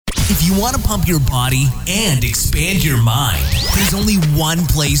If you want to pump your body and expand your mind, there's only one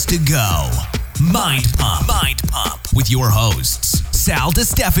place to go. Mind Pump. Mind Pump with your hosts, Sal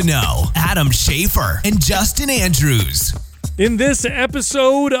DiStefano, Adam Schafer, and Justin Andrews. In this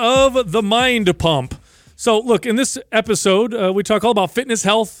episode of the Mind Pump. So look, in this episode, we talk all about fitness,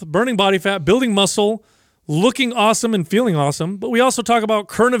 health, burning body fat, building muscle, looking awesome and feeling awesome. But we also talk about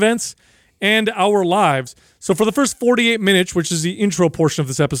current events and our lives. So for the first 48 minutes, which is the intro portion of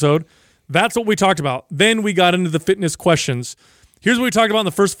this episode, that's what we talked about. Then we got into the fitness questions. Here's what we talked about in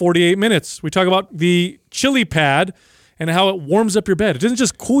the first 48 minutes. We talk about the Chili Pad and how it warms up your bed. It doesn't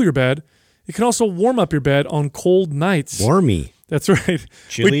just cool your bed. It can also warm up your bed on cold nights. Warmy. That's right.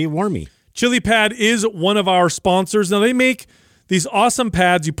 Chili warmy. Chili Pad is one of our sponsors. Now, they make these awesome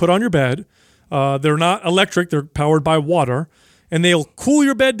pads you put on your bed. They're not electric. They're powered by water. And they'll cool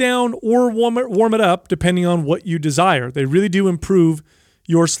your bed down or warm it up depending on what you desire. They really do improve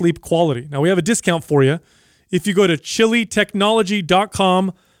your sleep quality. Now, we have a discount for you. If you go to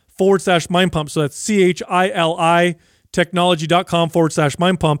chilitechnology.com/mindpump, so that's CHILI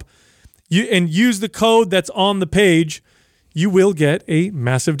technology.com/mindpump, and use the code that's on the page, you will get a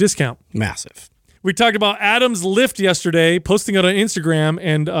massive discount. Massive. We talked about Adam's lift yesterday, posting it on Instagram,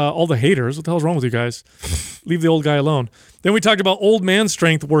 and all the haters. What the hell's wrong with you guys? Leave the old guy alone. Then we talked about old man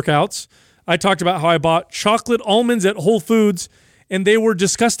strength workouts. I talked about how I bought chocolate almonds at Whole Foods, and they were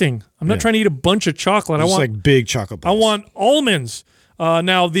disgusting. I'm not trying to eat a bunch of chocolate. Just like big chocolate balls. I want almonds.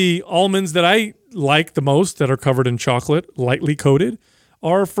 Now, the almonds that I like the most that are covered in chocolate, lightly coated,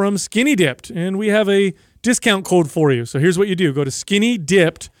 are from Skinny Dipped, and we have a discount code for you. So here's what you do. Go to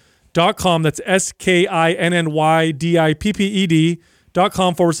skinnydipped.com. That's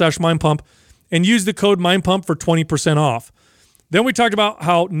SKINNYDIPPED.com/mindpump and use the code mindpump for 20% off. Then we talked about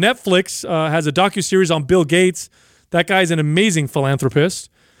how Netflix has a docuseries on Bill Gates. That guy's an amazing philanthropist.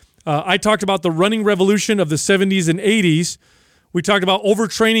 I talked about the running revolution of the 70s and 80s. We talked about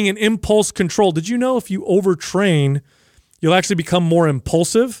overtraining and impulse control. Did you know if you overtrain, you'll actually become more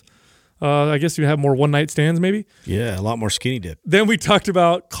impulsive? I guess you have more one-night stands, maybe? Yeah, a lot more skinny dip. Then we talked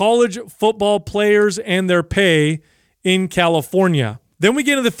about college football players and their pay in California. Then we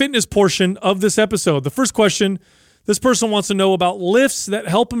get into the fitness portion of this episode. The first question, this person wants to know about lifts that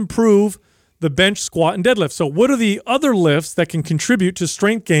help improve the bench, squat, and deadlift. So what are the other lifts that can contribute to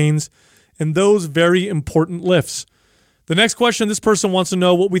strength gains and those very important lifts? The next question, this person wants to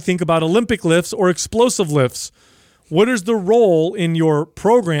know what we think about Olympic lifts or explosive lifts. What is the role in your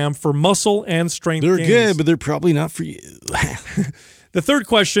program for muscle and strength gains? They're good, but they're probably not for you. The third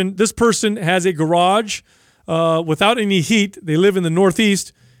question, this person has a garage without any heat. They live in the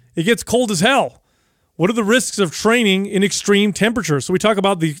Northeast. It gets cold as hell. What are the risks of training in extreme temperatures? So we talk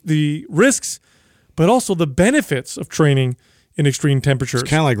about the risks, but also the benefits of training in extreme temperatures. It's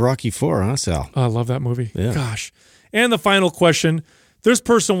kind of like Rocky IV, huh, Sal? I love that movie. Yeah. Gosh. And the final question, this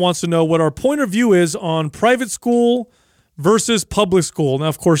person wants to know what our point of view is on private school versus public school. Now,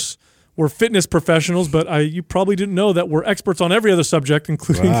 of course, we're fitness professionals, but you probably didn't know that we're experts on every other subject,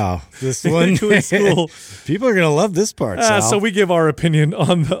 including, this one. including school. People are going to love this part, Sal. So we give our opinion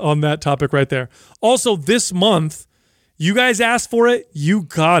on that topic right there. Also, this month, you guys asked for it, you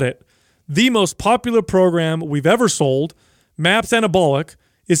got it. The most popular program we've ever sold, MAPS Anabolic,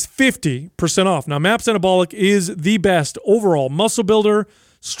 is 50% off. Now, MAPS Anabolic is the best overall muscle builder,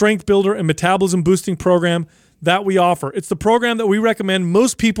 strength builder, and metabolism boosting program that we offer. It's the program that we recommend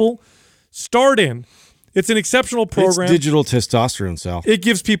most people start in. It's an exceptional program. It's digital testosterone, Sal. It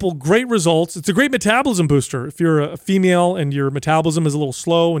gives people great results. It's a great metabolism booster. If you're a female and your metabolism is a little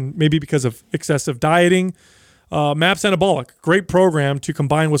slow and maybe because of excessive dieting, MAPS Anabolic, great program to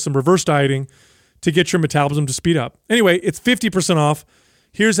combine with some reverse dieting to get your metabolism to speed up. Anyway, it's 50% off.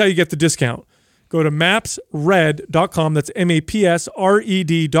 Here's how you get the discount. Go to mapsred.com, that's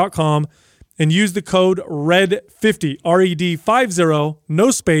MAPSRED.com, and use the code RED50, RED50,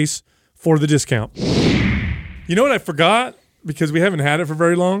 no space, for the discount. You know what I forgot? Because we haven't had it for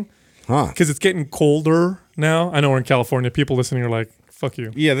very long. Because it's getting colder now. I know we're in California. People listening are like, fuck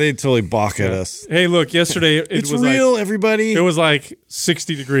you. Yeah, they totally balk at us. Hey, look, yesterday It's real, everybody. It was like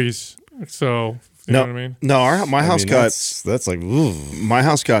 60 degrees. So... You know what I mean? No, my house got that's like ooh. my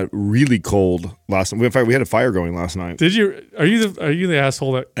house got really cold last night. In fact, we had a fire going last night. Did you? Are you the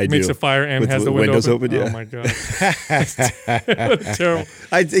asshole that makes a fire and With has the windows open? yeah. Oh my god, terrible.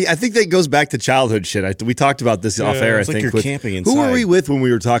 I think that goes back to childhood shit. We talked about this off air. It's I like think you're camping inside. Who were we with when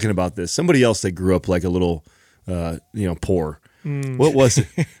we were talking about this? Somebody else that grew up like a little, poor. What was it?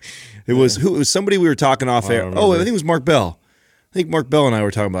 It was somebody we were talking off air. remember. Oh, I think it was Mark Bell. I think Mark Bell and I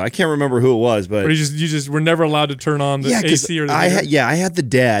were talking about. I can't remember who it was, but Or you just were never allowed to turn on the 'cause AC or the I heater? had I had the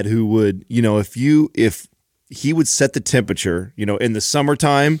dad who would, if he would set the temperature, in the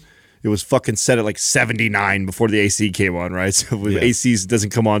summertime, it was fucking set at like 79 before the AC came on, right? So AC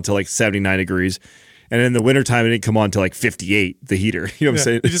doesn't come on till like 79 degrees. And in the wintertime, it didn't come on till like 58, the heater. You know what I'm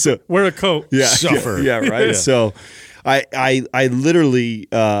saying? You just wear a coat. Yeah, Suffer. Yeah, right. Yeah. So, I literally,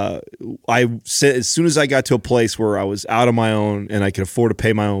 I said as soon as I got to a place where I was out on my own and I could afford to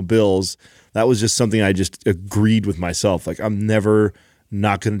pay my own bills, that was just something I just agreed with myself. Like I'm never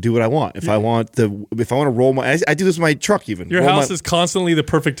not going to do what I want. If I want to roll I do this with my truck even. Your Roll house my- is constantly the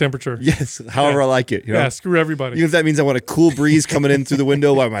perfect temperature. yes, however I like it. You know? Yeah, screw everybody. Even if that means I want a cool breeze coming in through the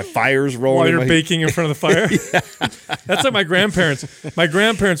window while my fire's rolling. While in you're my- baking in front of the fire. That's like my grandparents. My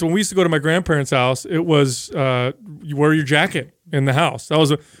grandparents, when we used to go to my grandparents' house, it was you wear your jacket in the house.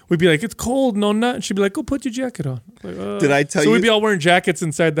 We'd be like, it's cold, no nut. And she'd be like, go put your jacket on. Like, Did I tell so you? we'd be all wearing jackets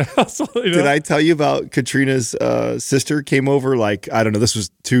inside the house. Did I tell you about Katrina's sister came over? Like, I don't know. This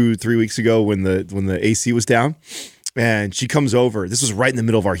was 2-3 weeks ago when the AC was down, and she comes over. This was right in the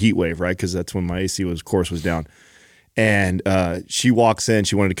middle of our heat wave, right? Because that's when my AC was down. And she walks in.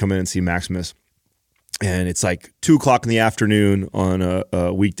 She wanted to come in and see Maximus. And it's like 2:00 in the afternoon on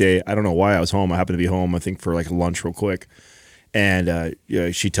a weekday. I don't know why I was home. I happened to be home, I think, for like lunch real quick. And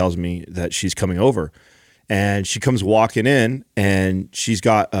she tells me that she's coming over. And she comes walking in, and she's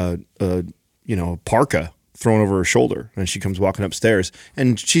got a parka thrown over her shoulder. And she comes walking upstairs.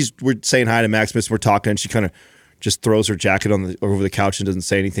 And we're saying hi to Maximus. We're talking. And she kind of just throws her jacket over the couch and doesn't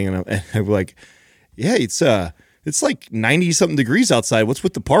say anything. And I'm like, yeah, it's like 90 something degrees outside. What's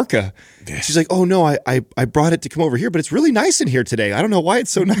with the parka? She's like, oh no, I brought it to come over here, but it's really nice in here today. I don't know why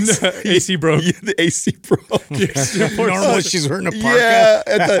it's so nice. AC broke. Yeah, the AC broke. Normally she's wearing a parka.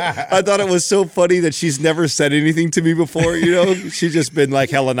 Yeah, I thought it was so funny that she's never said anything to me before. She's just been like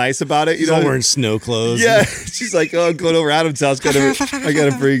hella nice about it. She's all wearing snow clothes. Yeah, she's like, oh, I'm going over Adam's house. I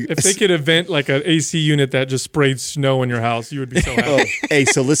gotta bring. If they could invent like an AC unit that just sprayed snow in your house, you would be so happy. Hey,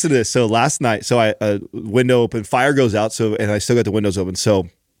 so listen to this. So last night, I window open, fire goes out, and I still got the windows open. So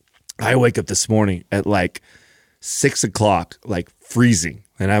I wake up this morning at like 6 o'clock, like freezing.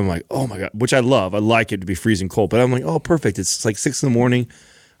 And I'm like, oh my God, which I love. I like it to be freezing cold. But I'm like, oh, perfect. It's like 6 in the morning.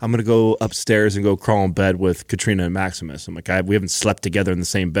 I'm going to go upstairs and go crawl in bed with Katrina and Maximus. I'm like, we haven't slept together in the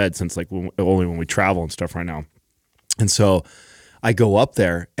same bed since like only when we travel and stuff right now. And so I go up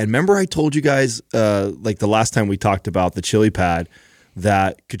there. And remember I told you guys like the last time we talked about the chili pad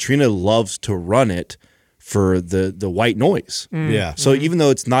that Katrina loves to run it for the white noise. Yeah. So even though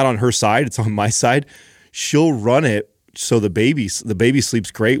it's not on her side, it's on my side, she'll run it so the baby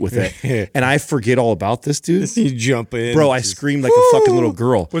sleeps great with it. And I forget all about this, dude. You jump in. Bro, I screamed like a fucking little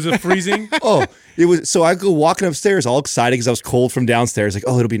girl. Was it freezing? Oh, it was. So I go walking upstairs all excited because I was cold from downstairs. Like,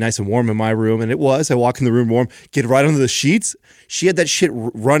 oh, it'll be nice and warm in my room. And it was. I walk in the room warm, get right under the sheets. She had that shit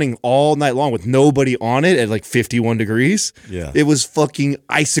running all night long with nobody on it at like 51 degrees. Yeah. It was fucking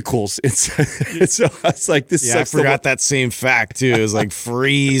icicles. So I was like, this Yeah, I sucks. forgot that same fact too. It was like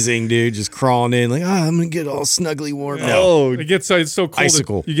freezing, dude. Just crawling in, like, I'm gonna get all snuggly warm. Oh, It gets it's so cold.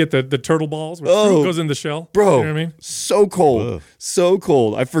 Icicle. You get the turtle balls where fruit goes in the shell. bro, You know what I mean? so cold. Ugh. So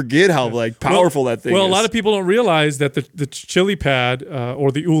cold. I forget how like powerful that thing is. Well, a lot of people don't realize that the chili pad or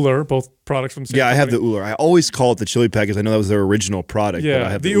the Uller, both products from the same Yeah, I have the company. Uller. I always call it the chili pad because I know that was their original product. but I Yeah,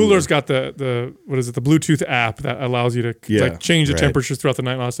 have the Uller's got the what is it? The Bluetooth app that allows you to like change the right. temperatures throughout the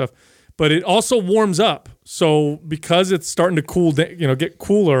night and all that stuff. But it also warms up. So because it's starting to cool, get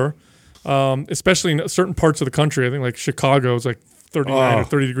cooler, especially in certain parts of the country. I think like Chicago is like 39 or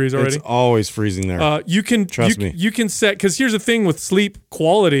 30 degrees already. It's always freezing there. You can Trust me. You can set, because here's the thing with sleep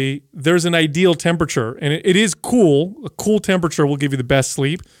quality. There's an ideal temperature, and it is cool. A cool temperature will give you the best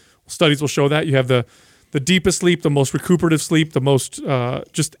sleep. Studies will show that you have the deepest sleep, the most recuperative sleep, the most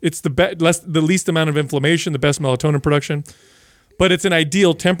it's the least amount of inflammation, the best melatonin production. But it's an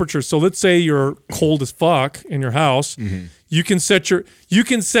ideal temperature. So let's say you're cold as fuck in your house. Mm-hmm. You can set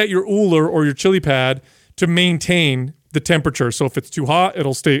your Uller or your chili pad to maintain the temperature. So if it's too hot,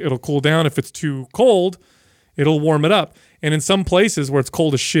 it'll cool down. If it's too cold, it'll warm it up. And in some places where it's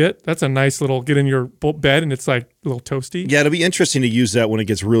cold as shit, that's a nice little get in your bed and it's like a little toasty. Yeah, it'll be interesting to use that when it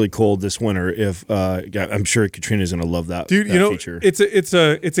gets really cold this winter. If I'm sure Katrina's gonna love that, Dude, that feature. it's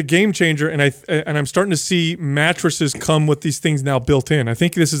a game changer, and I'm starting to see mattresses come with these things now built in. I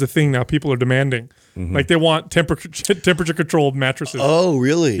think this is a thing now people are demanding. Like they want temperature controlled mattresses. Oh,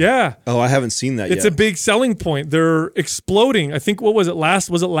 really? Yeah. Oh, I haven't seen that It's yet. a big selling point. They're exploding. I think what was it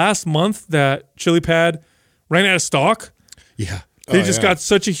last month that Chili Pad ran out of stock? Yeah. They just got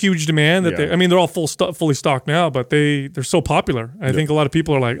such a huge demand that Yeah. I mean, they're all fully stocked now, but they're so popular. I think a lot of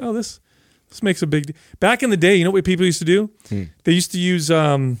people are like, oh, this makes a big deal. Back in the day, you know what people used to do? They used to use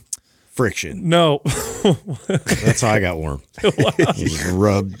Friction. no. That's how I got warm. You just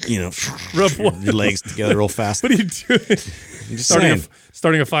rub your legs together real fast. What are you doing?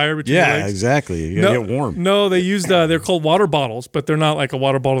 Starting a fire between your Yeah, legs? exactly. You gotta get warm. No, they used they're called water bottles, but they're not like a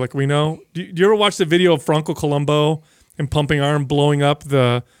water bottle like we know. Do you ever watch the video of Franco Columbo and Pumping Iron blowing up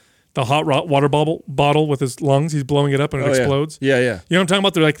the hot water bottle with his lungs? He's blowing it up and it explodes. Yeah. You know what I'm talking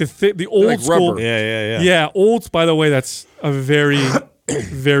about? They're like the old like school. rubber. Yeah. Yeah, old. By the way, that's a very,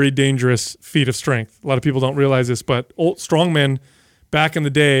 very dangerous feat of strength. A lot of people don't realize this, but old strongmen back in the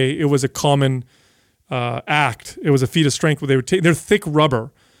day, it was a common act. It was a feat of strength where they would take. They're thick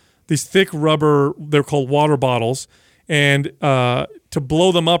rubber. These thick rubber. They're called water bottles, and to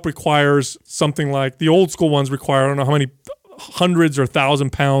blow them up requires something like the old school ones require. I don't know how many hundreds or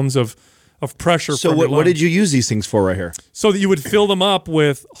 1,000 pounds of pressure. So from your what did lungs. you use these things for right here? So that you would fill them up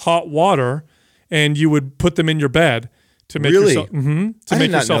with hot water, and you would put them in your bed to make Really? yourself to I make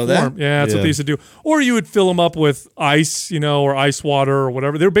did not yourself know that. warm. Yeah, that's what Yeah. they used to do. Or you would fill them up with ice, or ice water or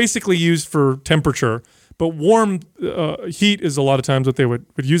whatever. They're basically used for temperature, but warm heat is a lot of times what they would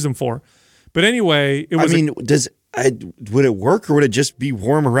use them for. But anyway, it was. Would it work or would it just be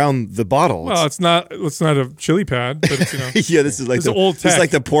warm around the bottle? well, it's not a chili pad, but it's yeah, this is like This is old This is tech.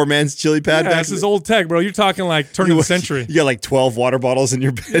 like the poor man's chili pad. yeah, back this in is the- old tech, bro. You're talking like turn of the century. You got like 12 water bottles in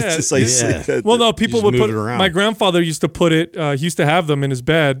your bed. It's just like Well, no, people just would move put it around. My grandfather used to put it. He used to have them in his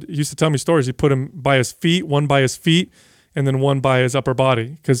bed. He used to tell me stories. He put them by his feet, one by his feet, and then one by his upper body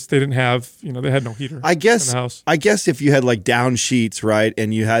because they didn't have, they had no heater. I in guess the house. I guess if you had like down sheets, right,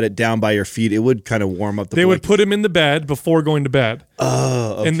 and you had it down by your feet, it would kind of warm up the They would blanket. put him in the bed before going to bed.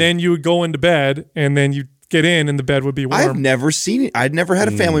 Oh, okay. And then you would go into bed, and then you get in, and the bed would be warm. I've never seen it. I'd never had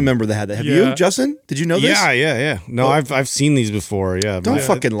a family member that had that. Have Yeah. you, Justin? Did you know this? Yeah. No, I've seen these before. Yeah. Don't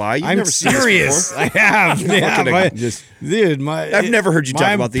fucking lie. You've I'm never seen this serious. before. I have. Yeah, fucking my- just- dude, I've never heard you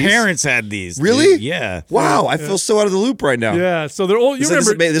talk about these. My parents had these. dude. Really? Yeah. Wow, I feel so out of the loop right now. Yeah, so they're old. You This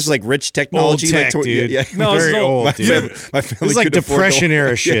remember? is like rich technology. Old tech, like, dude. Yeah. No, it's Very old. old, dude. My family This is like couldn't afford Depression the-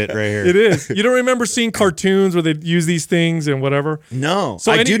 era shit right here. It is. You don't remember seeing cartoons where they'd use these things and whatever? No,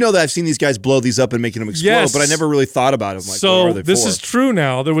 So I do know that I've seen these guys blow these up and making them explode, Yes. but I never really thought about them. Like, what So are they this for? is true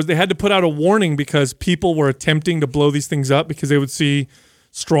now. They had to put out a warning because people were attempting to blow these things up because they would see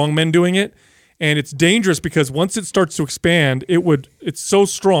strong men doing it. And it's dangerous because once it starts to expand, it's so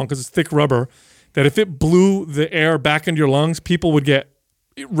strong because it's thick rubber that if it blew the air back into your lungs, people would get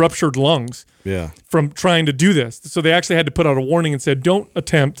ruptured lungs Yeah. from trying to do this. So they actually had to put out a warning and said, don't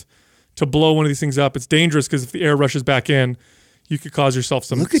attempt to blow one of these things up. It's dangerous because if the air rushes back in, you could cause yourself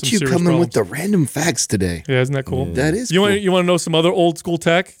some Look at some you serious coming with problems. the random facts today. Yeah, isn't that cool? That is You cool. want to know some other old school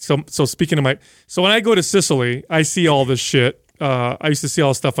tech? So speaking of so when I go to Sicily, I see all this shit. I used to see all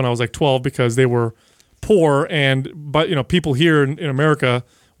this stuff when I was like 12 because they were poor but people here in America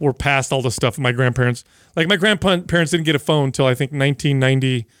were past all this stuff. My grandparents didn't get a phone until I think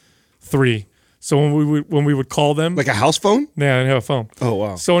 1993. So when we would call them, Like a house phone? yeah, they didn't have a phone. Oh,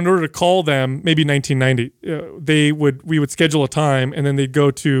 wow. So in order to call them, maybe 1990, we would schedule a time, and then they'd go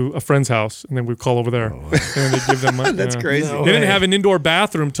to a friend's house, and then we'd call over there, and then they'd give them money. That's crazy. They didn't have an indoor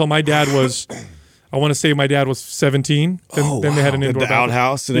bathroom till my dad was, I want to say my dad was 17. Then they had an The indoor bathroom.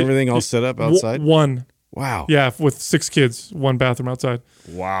 outhouse and everything all set up outside. One. Wow. Yeah, with 6 kids, one bathroom outside.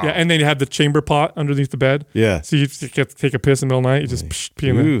 Wow. Yeah, and then you had the chamber pot underneath the bed. Yeah. So you get to take a piss in the middle of the night. You just pee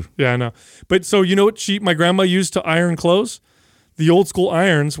in Ooh. there. Yeah, I know. But so you know what my grandma used to iron clothes? The old school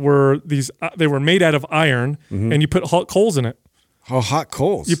irons were they were made out of iron, Mm-hmm. and you put hot coals in it. Oh, hot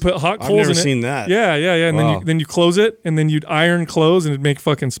coals. You put hot I've coals never in it. seen that. Yeah. And Wow. then you close it, and then you'd iron clothes, and it'd make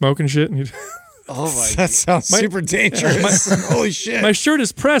fucking smoke and shit. And you'd That sounds super dangerous. Holy shit. my shirt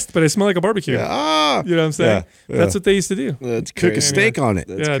is pressed, but I smell like a barbecue. Ah. You know what I'm saying? Yeah. That's what they used to do. That's Cook a crazy. steak on it.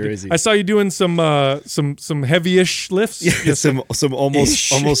 That's Yeah, dude. crazy. I saw you doing some heavy-ish lifts. Yeah, some almost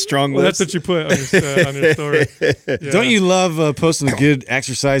strong Well, lifts. that's what you put on your story. Yeah. Don't you love posting a good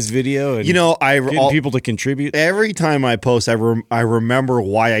exercise video and You know, getting people to contribute? every time I post, I remember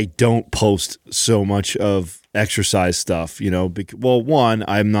why I don't post so much of exercise stuff. Well, one,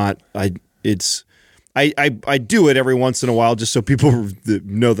 I'm not. I do it every once in a while just so people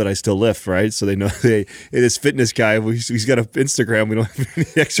know that I still lift, right? So they know this fitness guy. He's got an Instagram. We don't have any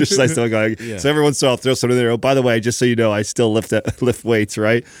exercise stuff going. So every once in a while, I'll throw something there. Oh, by the way, just so you know, I still lift weights,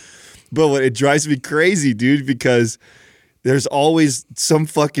 right? But it drives me crazy, dude, because there's always some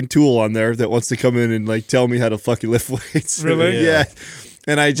fucking tool on there that wants to come in and like tell me how to fucking lift weights. Really? Yeah.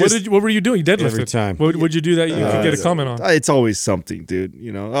 And I just what were you doing? You deadlifted Every time. What'd you do that you could get a comment on? it's always something, dude.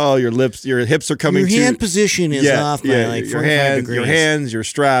 You know, oh, your hips are coming. Your hand position is off by like 45 degrees. Your hands, your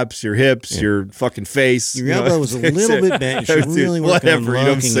straps, your hips, your fucking face. Your elbow was a little bit bent. You should really work on whatever. You know what I'm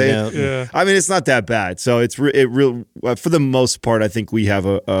locking saying? it out. Yeah. I mean, it's not that bad. So it's for the most part, I think we have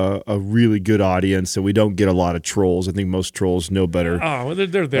a really good audience, and we don't get a lot of trolls. I think most trolls know better. Oh, well,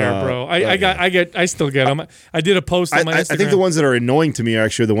 they're there, bro. I still get them. I did a post on my Instagram. I think the ones that are annoying to me are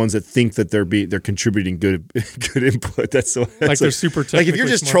actually the ones that think that they're contributing good input. That's like they're super technically like if you're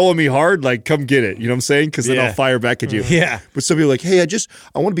just smart. trolling me hard, like come get it. You know what I'm saying? Because then I'll fire back at you. Yeah. But some people are like, hey,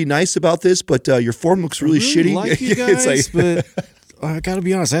 I want to be nice about this, but your form looks really shitty. Like you guys, It's like, but I got to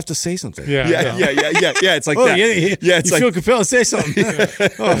be honest. I have to say something. Yeah. It's like Oh, that. yeah. It's You like feel compelled to say something.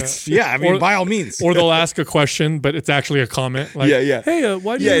 I mean, by all means. Or they'll ask a question, but it's actually a comment. Like, Yeah. Hey,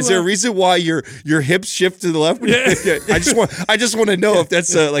 why do you? is there a reason why your hips shift to the left? Yeah. I just want to know if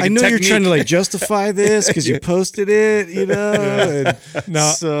that's like I a know technique. you're trying to like justify this because you posted it, you know. And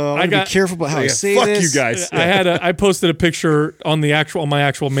No, so I'm I gonna be careful about how I say fuck this. you guys. I posted a picture on my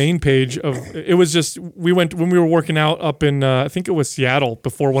actual main page of it was just we went when we were working out up in I think it was Seattle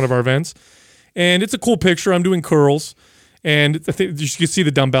before one of our events, and it's a cool picture. I'm doing curls, and I think you can see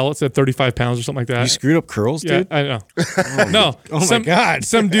the dumbbell. It's at 35 pounds or something like that. You screwed up curls, Yeah, dude. I know. No. Oh my God.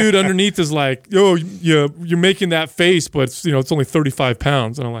 Some dude underneath is like, "Yo, you're making that face, but it's only 35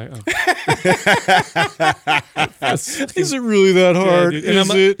 pounds." And I'm like, "Oh." Is it really that hard? Yeah,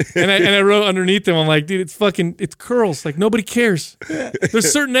 dude. And I wrote underneath them, I'm like, "Dude, it's curls. Like nobody cares.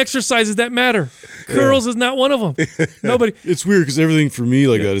 There's certain exercises that matter. Curls is not one of them. Nobody." It's weird because everything for me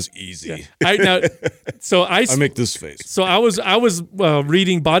like that is easy. I make this face. So I was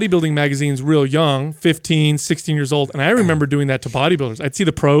reading bodybuilding magazines real young, 15, 16 years old, and I remember doing that to bodybuilders. I'd see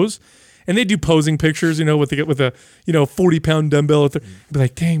the pros, and they do posing pictures, with a 40-pound dumbbell. I'd be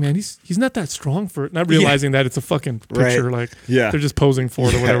like, dang man, he's not that strong for it. Not realizing that it's a fucking picture, Right. they're just posing for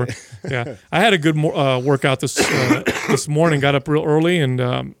it or whatever. Yeah, I had a good workout this morning. Got up real early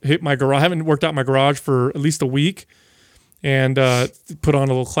and hit my garage. I haven't worked out in my garage for at least a week. And put on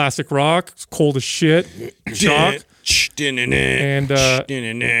a little classic rock. It's cold as shit. Chalk. And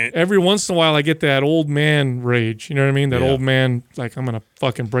every once in a while, I get that old man rage. You know what I mean? That old man, like, I'm going to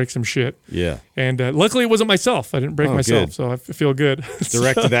fucking break some shit. Yeah. And luckily, it wasn't myself. I didn't break myself, good. so I feel good.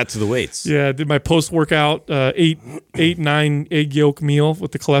 Directed that to the weights. Yeah, I did my post-workout 9 egg yolk meal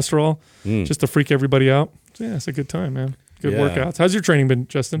with the cholesterol just to freak everybody out. So, yeah, it's a good time, man. Good workouts. How's your training been,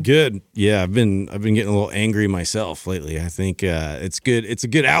 Justin? Good. Yeah, I've been getting a little angry myself lately. I think it's good. It's a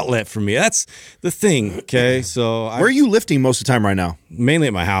good outlet for me. That's the thing. Okay, so Where are you lifting most of the time right now? mainly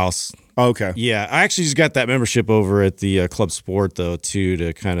at my house. Oh, okay. Yeah, I actually just got that membership over at the Club Sport though too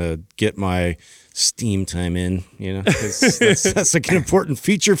to kind of get my steam time in. 'Cause that's like an important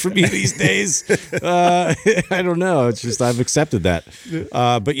feature for me these days. I don't know. It's just I've accepted that.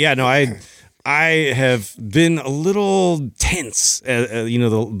 But yeah, no, I have been a little tense,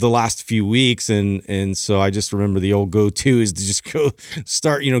 the last few weeks, and so I just remember the old go-to is to just go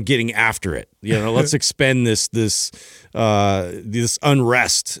start, getting after it. Let's expend this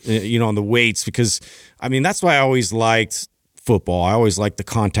unrest, on the weights, because I mean that's why I always liked football. I always liked the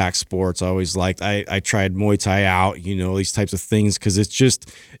contact sports. I tried Muay Thai out, these types of things because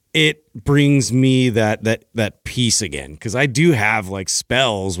it brings me that peace again. Because I do have like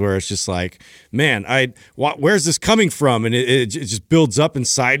spells where it's just like, man, where's this coming from? And it just builds up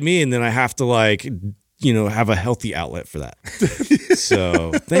inside me, and then I have to have a healthy outlet for that.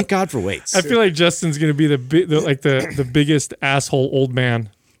 So thank God for weights. I feel like Justin's going to be the biggest asshole old man.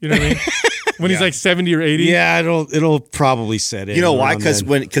 You know what I mean? When he's like 70 or 80. Yeah, it'll probably set in. You know why? around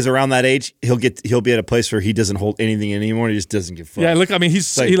then. Because around that age, he'll be at a place where he doesn't hold anything anymore. He just doesn't give a fuck. Yeah, look, I mean,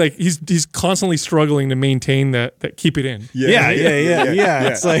 he's constantly struggling to maintain that keep it in. Yeah.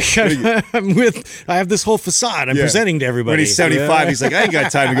 It's like I have this whole facade I'm presenting to everybody. When he's 75, he's like, I ain't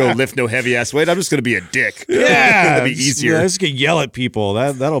got time to go lift no heavy ass weight. I'm just gonna be a dick. Yeah, that'd be easier. I just gonna yell at people.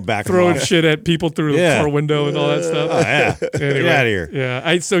 That'll back them Throwing off. shit at people through the car window and all that stuff. Oh yeah, Anyway, get out of here.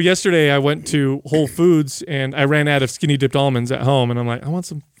 Yeah. So yesterday I went to Whole Foods and I ran out of skinny dipped almonds at home, and I'm like, I want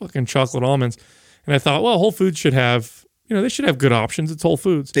some fucking chocolate almonds. And I thought, well, Whole Foods should have, they should have good options. It's Whole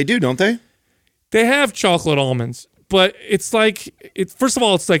Foods. They do, don't they? They have chocolate almonds, but it's like, first of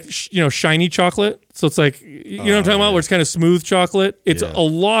all, it's like, shiny chocolate. So it's like, you know what I'm talking about, where it's kind of smooth chocolate. It's a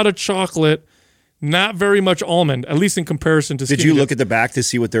lot of chocolate, not very much almond, at least in comparison to Did skinny you dip. look at the back to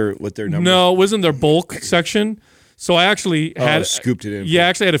see what their number? No, it was in their bulk section. So I actually had scooped it in. Yeah, I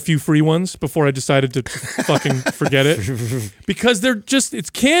actually had a few free ones before I decided to fucking forget it because it's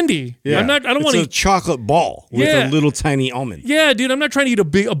candy. Yeah. I don't want It's to a chocolate ball with Yeah. a little tiny almond. Yeah, dude, I'm not trying to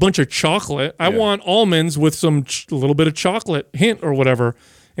eat a bunch of chocolate. I want almonds with a little bit of chocolate hint or whatever.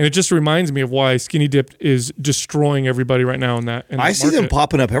 And it just reminds me of why Skinny Dip is destroying everybody right now in that. I see them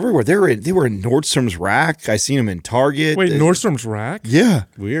popping up everywhere. They were in Nordstrom's Rack. I seen them in Target. Wait, Nordstrom's Rack? Yeah,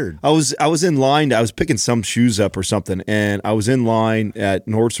 Weird. I was in line. I was picking some shoes up or something, and I was in line at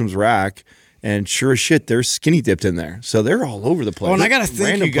Nordstrom's Rack, and sure as shit, there's Skinny Dipped in there. So they're all over the place. Oh, and I gotta thank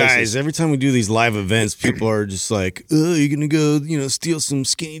Random you guys. places. Every time we do these live events, people are just like, "Oh, you're gonna go, steal some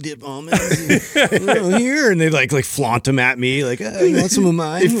Skinny Dip almonds here," and they like flaunt them at me, like, "Oh, you want some of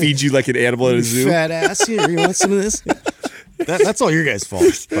mine? They feed you like an animal at a You zoo. fat ass here. You want some of this?" That's all your guys' fault.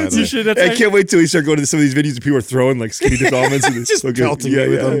 By the way. You should. That's I like- can't wait till we start going to some of these videos and people are throwing like Skinny Dipped almonds and Just pelting you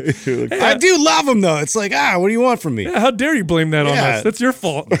with them. I do love them though. It's like, what do you want from me? How dare you blame that on Yeah. us? That's your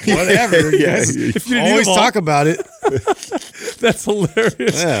fault. Whatever. You guys If you didn't eat always them all, talk about it. That's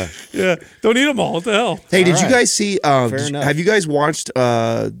hilarious. Yeah. Yeah. Don't eat them all. What the hell? Hey, did All you right. guys see? enough. Have you guys watched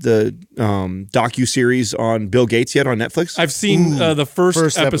the docu series on Bill Gates yet on Netflix? I've seen the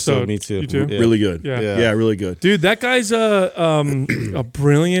first episode. me too. You too? Yeah. Really good. Yeah. really good. Dude, that guy's a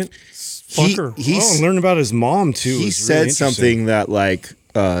brilliant fucker. Oh, and learn about his mom too. He is said really interesting. something that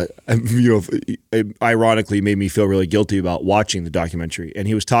ironically made me feel really guilty about watching the documentary. And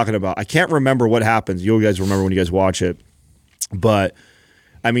he was talking about, I can't remember what happens. You guys remember when you guys watch it, but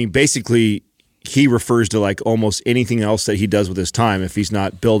I mean, basically he refers to like almost anything else that he does with his time. If he's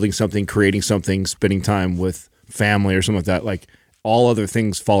not building something, creating something, spending time with family or something like that, like all other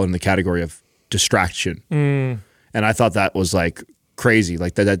things fall in the category of distraction. And I thought that was like crazy.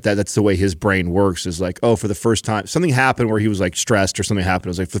 Like that's the way his brain works, is like, oh, for the first time something happened where he was like stressed or something happened.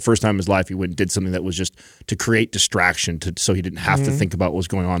 It was like for the first time in his life he went and did something that was just to create distraction so he didn't have to think about what was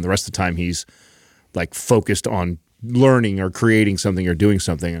going on. The rest of the time he's like focused on learning or creating something or doing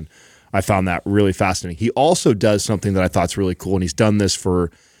something. And I found that really fascinating. He also does something that I thought is really cool, and he's done this for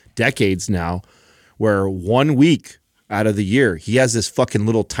decades now, where 1 week out of the year he has this fucking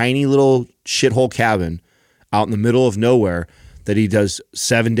tiny little shithole cabin out in the middle of nowhere that he does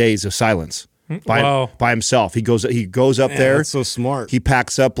 7 days of silence by himself. He goes up there. That's so smart. He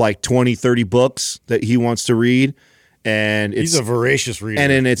packs up like 20, 30 books that he wants to read, and He's a voracious reader.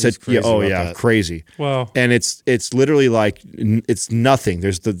 and then it's He's crazy about that. crazy. Wow. And it's literally like it's nothing.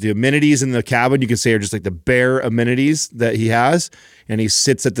 There's the amenities in the cabin you can say are just like the bare amenities that he has, and he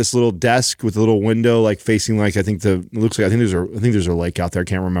sits at this little desk with a little window like facing like I think there's a lake out there. I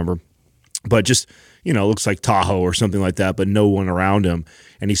can't remember, but just it looks like Tahoe or something like that, but no one around him.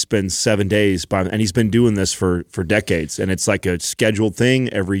 And he spends 7 days and he's been doing this for decades, and it's like a scheduled thing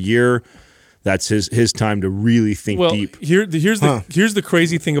every year. That's his time to really think deep. Here's the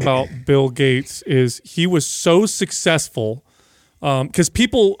crazy thing about Bill Gates is he was so successful because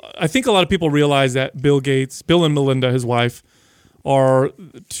I think a lot of people realize that Bill and Melinda, his wife, are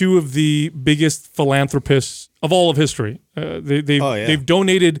two of the biggest philanthropists of all of history. They've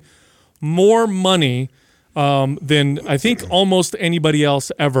donated more money than I think almost anybody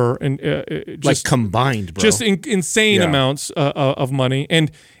else ever, and Like combined, bro. just insane amounts of money,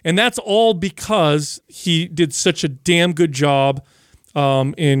 and that's all because he did such a damn good job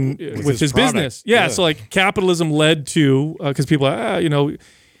with his product. business. Yeah, so like capitalism led to because people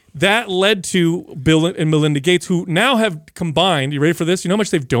that led to Bill and Melinda Gates, who now have combined. You ready for this? You know how much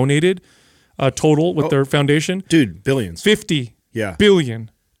they've donated total with their foundation? Dude, billions. $50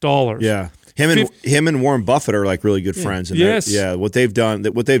 billion. Yeah. Him and Warren Buffett are like really good friends. And Yes. what they've done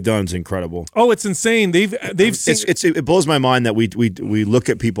is incredible. Oh, it's insane. They've seen It blows my mind that we look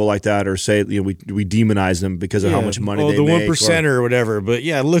at people like that or say we demonize them because of how much money they the make. 1% or whatever. But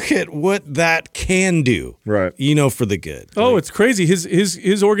yeah, look at what that can do. Right. For the good. Oh, it's crazy.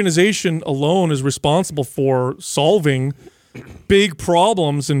 His organization alone is responsible for solving big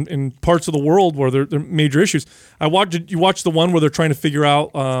problems in parts of the world where they're major issues. You watched the one where they're trying to figure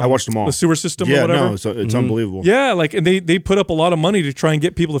out I watched them all. the sewer system or Yeah, whatever. no, it's unbelievable. Yeah, like and they put up a lot of money to try and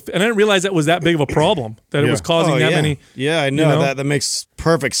get people to and I didn't realize that was that big of a problem, that it was causing that many. Yeah, I know, that makes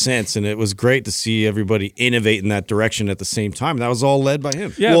perfect sense, and it was great to see everybody innovate in that direction at the same time. That was all led by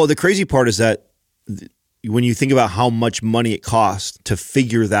him. Yeah. Well, the crazy part is that when you think about how much money it costs to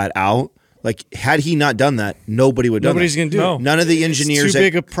figure that out, like had he not done that, nobody would have done Nobody's that. going to do No. it. None of the engineers. It's too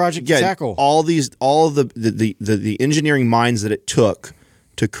big a project to tackle. All of the engineering minds that it took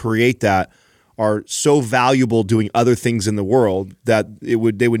to create that are so valuable doing other things in the world that they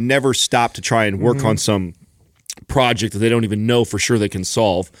would never stop to try and work on some project that they don't even know for sure they can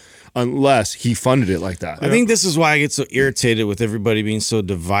solve. unless he funded it like that. I think this is why I get so irritated with everybody being so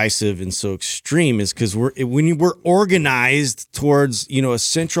divisive and so extreme, is because when we're organized towards, a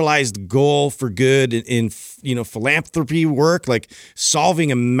centralized goal for good in philanthropy work, like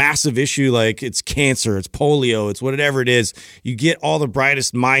solving a massive issue, like it's cancer, it's polio, it's whatever it is. You get all the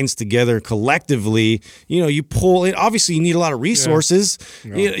brightest minds together collectively. You pull it. Obviously, you need a lot of resources.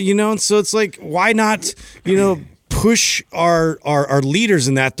 And so it's like, why not? Push our leaders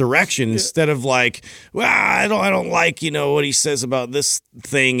in that direction instead of like, well, I don't like what he says about this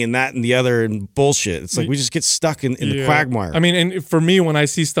thing and that and the other and bullshit. It's like we just get stuck in the quagmire. I mean, and for me, when I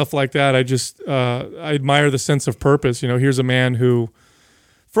see stuff like that, I just I admire the sense of purpose. Here's a man who,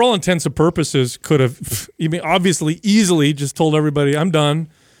 for all intents and purposes, could have obviously easily just told everybody, I'm done,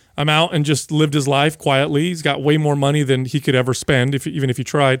 I'm out, and just lived his life quietly. He's got way more money than he could ever spend, even if he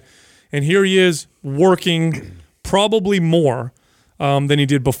tried. And here he is working probably more than he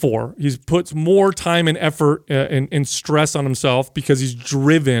did before. He puts more time and effort and stress on himself because he's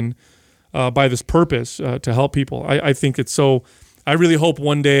driven by this purpose to help people. I think it's so. I really hope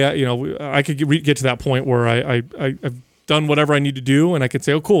one day I could get to that point where I've done whatever I need to do, and I could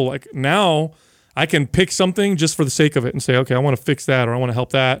say, oh, cool. Like now I can pick something just for the sake of it and say, okay, I want to fix that or I want to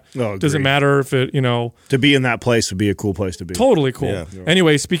help that. Oh, doesn't matter if it, To be in that place would be a cool place to be. Totally cool. Yeah.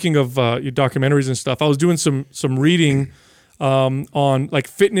 Anyway, speaking of your documentaries and stuff, I was doing some reading on like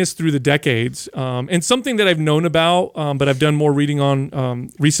fitness through the decades, and something that I've known about, but I've done more reading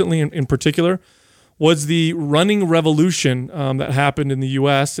on recently in particular, was the running revolution that happened in the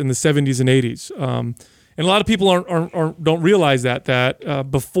U.S. in the 70s and 80s. And a lot of people don't realize that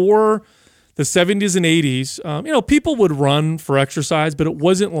before the 70s and 80s, people would run for exercise, but it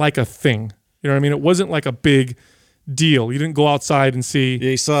wasn't like a thing. You know what I mean? It wasn't like a big deal. You didn't go outside and see.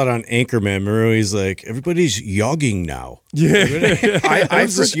 Yeah, you saw it on Anchorman. Remember, he's like, everybody's jogging now. Yeah.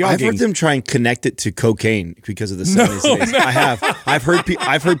 I've heard them try and connect it to cocaine because of the 70s and 80s. I have. I've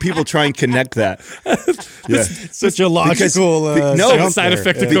heard people try and connect that. Yeah. Such a logical side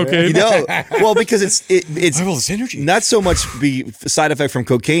effect of cocaine. Well, because it's all this energy. Not so much the side effect from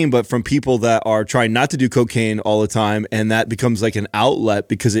cocaine, but from people that are trying not to do cocaine all the time, and that becomes like an outlet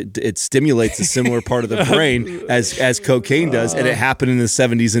because it stimulates a similar part of the brain as cocaine does, and it happened in the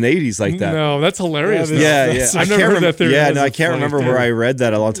 70s and 80s like that. No, that's hilarious. Yeah. I've never heard that theory. Yeah, no, I can't remember where I read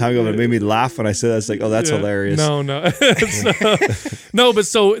that a long time ago, but it made me laugh when I said that. It's like, oh, that's hilarious. No. No, but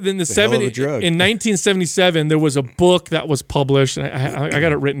so in the 70s, in 1977, there was a book that was published, and I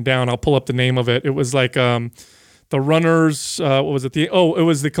got it written down. I'll pull up the name of it. It was like the runners, what was it? It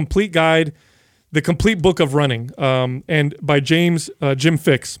was the complete guide, the complete book of running, and by Jim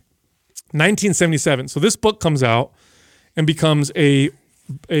Fixx, 1977. So this book comes out and becomes a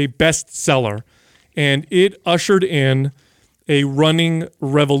bestseller. And it ushered in a running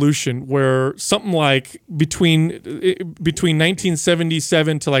revolution where something like between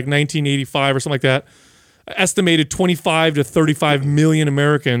 1977 to like 1985 or something like that, estimated 25 to 35 million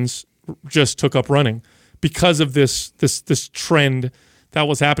Americans just took up running because of this trend that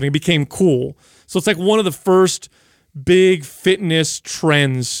was happening. It became cool. So it's like one of the first big fitness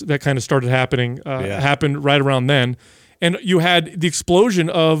trends that kind of started happening, happened right around then. And you had the explosion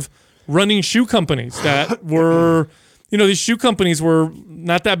of running shoe companies that were, these shoe companies were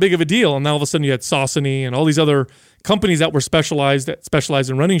not that big of a deal. And now all of a sudden you had Saucony and all these other companies that were specialized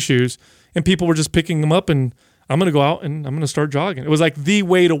in running shoes. And people were just picking them up and I'm going to go out and I'm going to start jogging. It was like the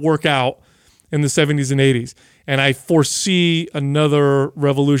way to work out in the 70s and 80s. And I foresee another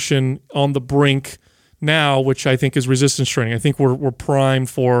revolution on the brink now, which I think is resistance training. I think we're primed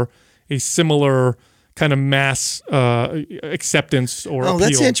for a similar kind of mass acceptance or appeal.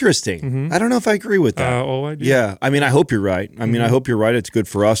 That's interesting. Mm-hmm. I don't know if I agree with that. I do. Yeah, I mean, I hope you're right. I mean, I hope you're right. It's good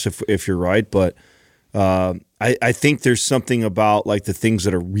for us if you're right, but I think there's something about like the things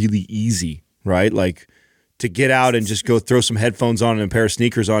that are really easy, right? Like to get out and just go throw some headphones on and a pair of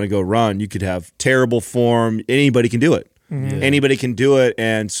sneakers on and go run. You could have terrible form. Anybody can do it. Mm-hmm. Yeah. Anybody can do it,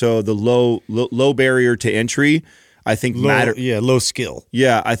 and so the low barrier to entry, I think low skill.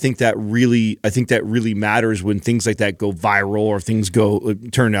 Yeah, I think that really matters when things like that go viral or things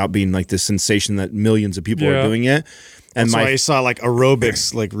turn out being like this sensation that millions of people are doing it. And that's why I saw like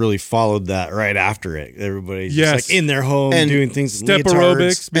aerobics like really followed that right after it. Everybody's just like in their home and doing things. Step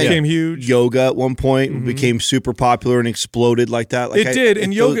aerobics became huge. Yoga at one point became super popular and exploded like that. Like it did.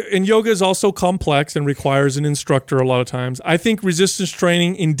 And yoga is also complex and requires an instructor a lot of times. I think resistance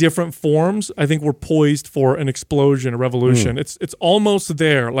training in different forms, I think we're poised for an explosion, a revolution. It's almost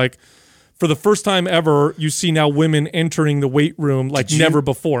there. Like for the first time ever, you see now women entering the weight room like never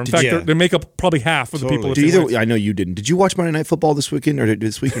before. In fact, they make up probably half of the people. I know you didn't. Did you watch Monday Night Football this weekend or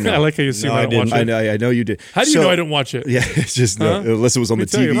this week or no? I like how you see I didn't. I know you did. How do you know I didn't watch it? Yeah, it's just unless it was on the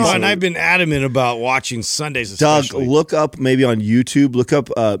TV. And I've been adamant about watching Sundays. Doug, look up maybe on YouTube. Look up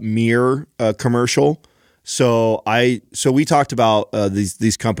Mirror commercial. So we talked about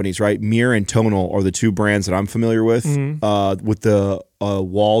these companies, right? Mirror and Tonal are the two brands that I'm familiar with. With the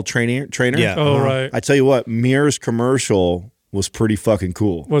wall trainer. Yeah. Oh, right. I tell you what, Mirror's commercial was pretty fucking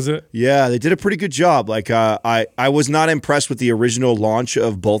cool. Was it? Yeah, they did a pretty good job. Like I was not impressed with the original launch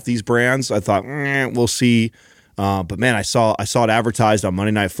of both these brands. I thought we'll see. But man, I saw it advertised on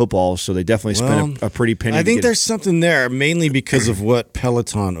Monday Night Football, so they definitely spent a pretty penny. I think there's something there, mainly because of what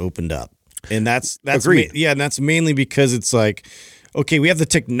Peloton opened up. And that's and that's mainly because it's like, okay, we have the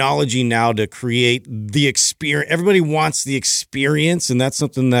technology now to create the experience. Everybody wants the experience, and that's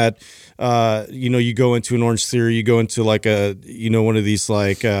something that you go into an Orange Theory, you go into like one of these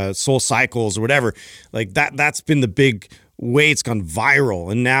like Soul Cycles or whatever. Like that's been the big way it's gone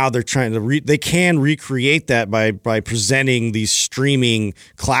viral, and now they're trying to they can recreate that by presenting these streaming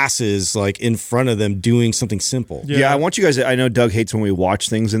classes like in front of them doing something simple. Yeah, I want you guys I know Doug hates when we watch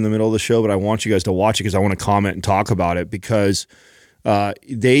things in the middle of the show, but I want you guys to watch it because I want to comment and talk about it because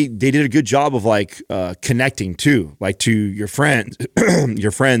they did a good job of like connecting too, like to your friends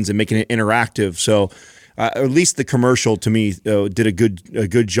and making it interactive. So at least the commercial to me did a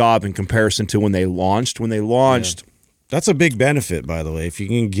good job in comparison to when they launched. That's a big benefit, by the way. If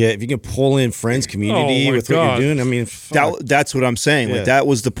you can pull in friends, community with what you're doing, I mean, that's what I'm saying. Yeah. Like that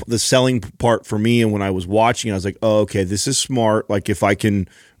was the selling part for me. And when I was watching, I was like, oh, okay, this is smart. Like if I can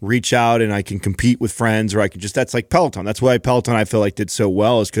reach out and I can compete with friends, or I can that's like Peloton. That's why Peloton I feel like did so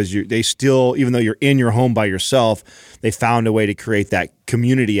well, is because they still, even though you're in your home by yourself, they found a way to create that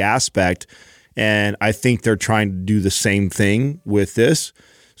community aspect. And I think they're trying to do the same thing with this.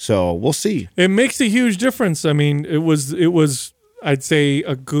 So we'll see. It makes a huge difference. I mean, it was I'd say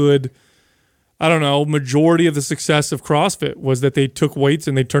a good, I don't know, majority of the success of CrossFit was that they took weights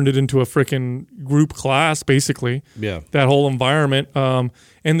and they turned it into a freaking group class, basically. Yeah. That whole environment.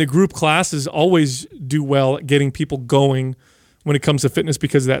 And the group classes always do well at getting people going when it comes to fitness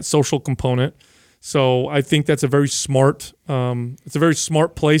because of that social component. So I think that's a very smart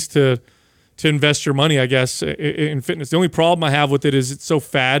place to invest your money, I guess, in fitness. The only problem I have with it is it's so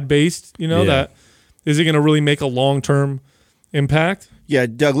fad-based, that is it going to really make a long-term impact? Yeah,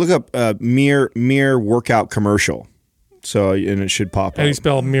 Doug, look up Mirror workout commercial. So, and it should pop up. How do you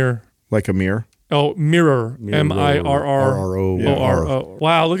spell mirror? Like a mirror? Oh, mirror. MIRRO. RRO.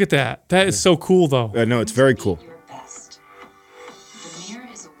 Wow, look at that. That is so cool, though. No, it's very cool.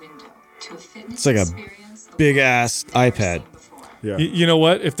 It's like a big-ass iPad. Yeah. You know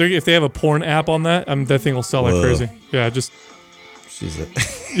what? If they have a porn app on that, that thing will sell like crazy. Yeah, just. She's a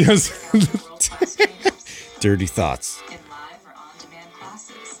Yes. dirty thoughts. In live or on-demand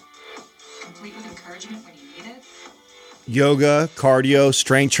classes, complete with encouragement when you need it. Yoga, cardio,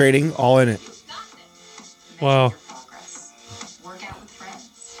 strength training, all in it. Wow. Work out with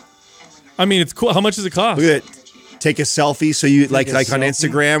friends. I mean, it's cool. How much does it cost? Look at it. Take a selfie, so you like on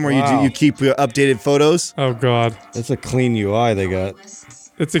Instagram where you keep your updated photos. Oh God, That's a clean UI they got.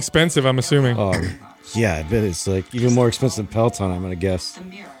 it's expensive. I'm assuming. Yeah, I bet it's like even more expensive than Peloton, I'm going to guess. The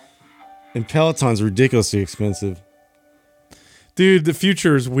mirror. And Peloton's ridiculously expensive. Dude, the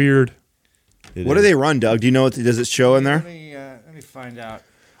future is weird. What do they run, Doug? Do you know does it show in there? Let me find out.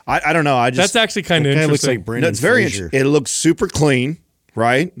 I don't know. That's actually kind of It looks interesting. like Brendan it's very Fraser. interesting. It looks super clean,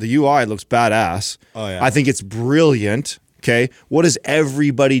 right? The UI looks badass. Oh, yeah. I think it's brilliant. Okay, what does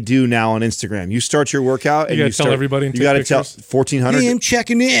everybody do now on Instagram? You start your workout and You gotta tell everybody and You take got to tell pictures. 1,400. Hey, I'm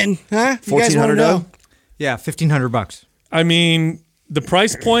checking in, huh? You guys wanna $1,400 know? Yeah, $1,500. I mean, the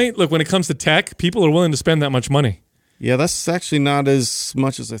price point. Look, when it comes to tech, people are willing to spend that much money. Yeah, that's actually not as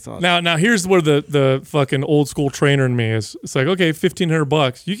much as I thought. Now here's where the fucking old school trainer in me is. It's like, okay,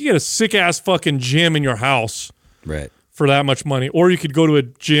 $1,500. You can get a sick ass fucking gym in your house Right. for that much money, or you could go to a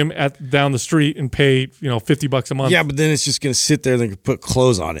gym down the street and pay $50 a month. Yeah, but then it's just going to sit there and they can put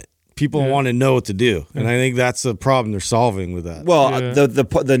clothes on it. People want to know what to do, and I think that's the problem they're solving with that. Well, Yeah.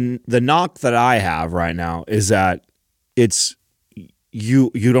 the knock that I have right now is that it's you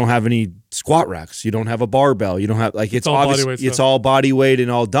don't have any squat racks, you don't have a barbell, you don't have it's all obvious, bodyweight it's stuff. all body weight and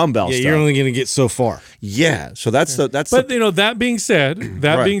all dumbbell Yeah, stuff. you're only going to get so far. Yeah, so that's the But that being said,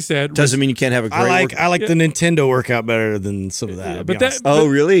 right. Doesn't mean you can't have a great I like the Nintendo workout better than some of that. I'll but be honest. Oh,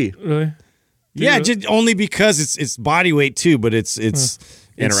 really? really? Yeah, just only because it's body weight too, but it's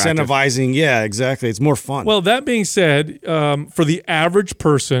interactive. incentivizing. Yeah, exactly. It's more fun. Well, that being said, for the average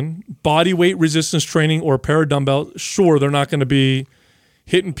person, body weight resistance training or para dumbbell, sure, they're not going to be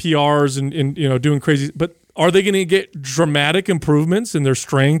hitting PRs and doing crazy, but are they going to get dramatic improvements in their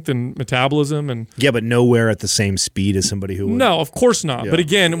strength and metabolism? And Yeah, but nowhere at the same speed as somebody who would. no, of course not. Yeah. But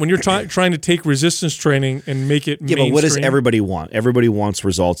again, when you're trying to take resistance training and make it Yeah, but what does mainstream- everybody want? Everybody wants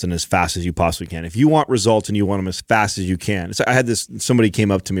results and as fast as you possibly can. If you want results and you want them as fast as you can. So I had somebody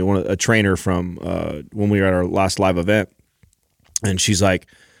came up to me, a trainer from when we were at our last live event, and she's like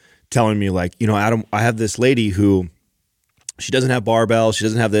telling me like, Adam, I have this lady who she doesn't have barbells, she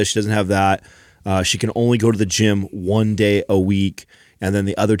doesn't have this, she doesn't have that. She can only go to the gym 1 day a week, and then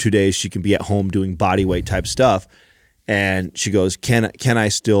the other 2 days she can be at home doing body weight type stuff. And she goes, "Can I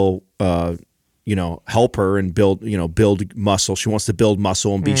still, help her and build muscle? She wants to build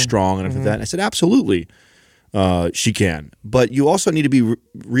muscle and be strong and everything like that." And I said, "Absolutely, she can." But you also need to be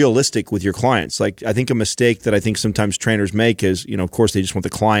realistic with your clients. Like I think a mistake that I think sometimes trainers make is, of course they just want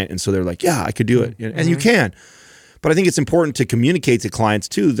the client, and so they're like, "Yeah, I could do it," and you can. But I think it's important to communicate to clients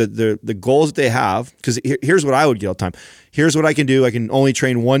too that the goals that they have. Because here's what I would get all the time. Here's what I can do. I can only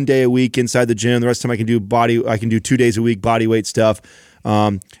train 1 day a week inside the gym. The rest of the time I can do 2 days a week body weight stuff.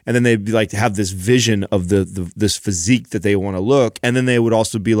 And then they'd be like to have this vision of this physique that they want to look. And then they would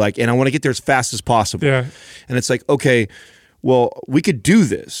also be like, and I want to get there as fast as possible. Yeah. And it's like, okay, well, we could do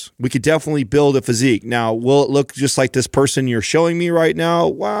this. We could definitely build a physique. Now, will it look just like this person you're showing me right now?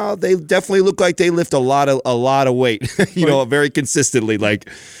 Wow, they definitely look like they lift a lot of weight, very consistently. Like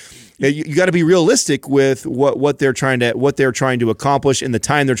you got to be realistic with what they're trying to accomplish in the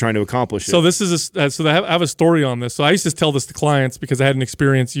time they're trying to accomplish it. So this is I have a story on this. So I used to tell this to clients because I had an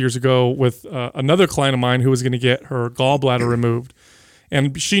experience years ago with another client of mine who was going to get her gallbladder removed,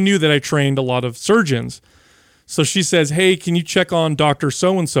 and she knew that I trained a lot of surgeons. So she says, "Hey, can you check on Dr.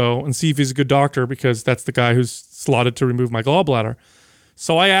 So-and-so and see if he's a good doctor, because that's the guy who's slotted to remove my gallbladder."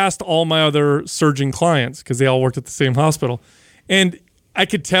 So I asked all my other surgeon clients, because they all worked at the same hospital, and I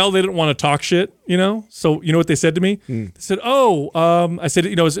could tell they didn't want to talk shit, So you know what they said to me? They said, I said,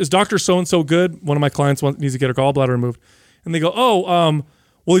 is Dr. So-and-so good? One of my clients needs to get her gallbladder removed. And they go,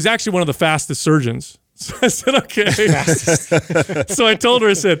 well, he's actually one of the fastest surgeons. So I said, okay. So I told her,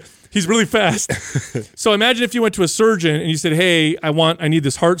 I said, he's really fast. So imagine if you went to a surgeon and you said, "Hey, I need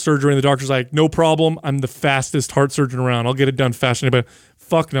this heart surgery." And the doctor's like, "No problem. I'm the fastest heart surgeon around. I'll get it done faster." But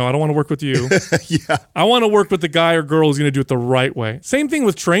fuck no, I don't want to work with you. Yeah. I want to work with the guy or girl who's going to do it the right way. Same thing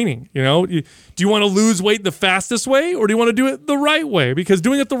with training. Do you want to lose weight the fastest way, or do you want to do it the right way? Because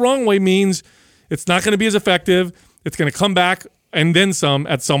doing it the wrong way means it's not going to be as effective. It's going to come back and then some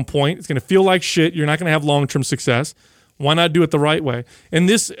at some point. It's going to feel like shit. You're not going to have long-term success. Why not do it the right way? And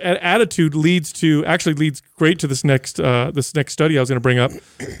this attitude leads great to this next study I was going to bring up.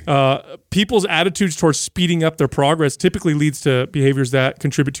 People's attitudes towards speeding up their progress typically leads to behaviors that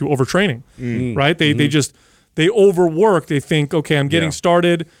contribute to overtraining. Right? They overwork. They think, okay, I'm getting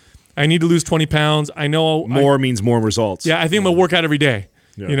started. I need to lose 20 pounds. I know more means more results. Yeah, I think I'm gonna work out every day.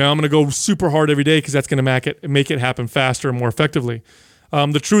 Yeah. I'm gonna go super hard every day because that's gonna make it happen faster and more effectively.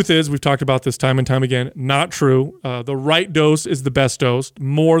 The truth is, we've talked about this time and time again, not true. The right dose is the best dose.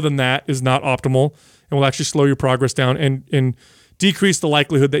 More than that is not optimal and will actually slow your progress down and decrease the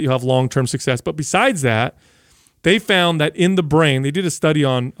likelihood that you'll have long-term success. But besides that, they found that in the brain, they did a study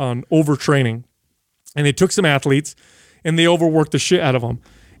on overtraining, and they took some athletes and they overworked the shit out of them.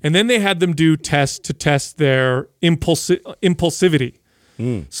 And then they had them do tests to test their impulsivity.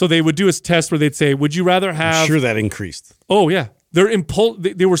 So they would do a test where they'd say, would you rather have... I'm sure that increased. Oh, yeah.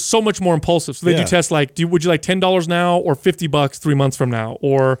 They were so much more impulsive. So they do tests like, would you like $10 now or $50 3 months from now?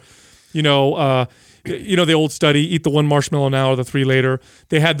 Or, the old study, eat the 1 marshmallow now or the 3 later.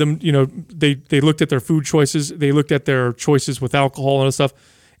 They had them, they looked at their food choices. They looked at their choices with alcohol and other stuff.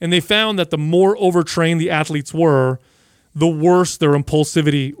 And they found that the more overtrained the athletes were, the worse their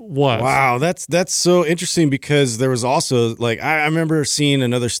impulsivity was. Wow, that's so interesting, because there was also I remember seeing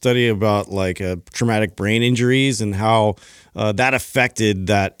another study about traumatic brain injuries and how that affected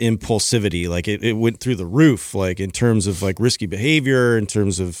that impulsivity. It went through the roof, in terms of risky behavior, in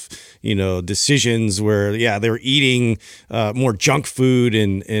terms of decisions where they were eating more junk food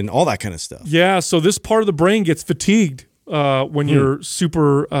and all that kind of stuff. Yeah, so this part of the brain gets fatigued when you're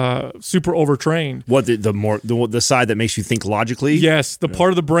super overtrained. What the side that makes you think logically? Yes, the part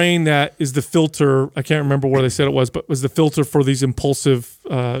of the brain that is the filter. I can't remember where they said it was, but was the filter for these impulsive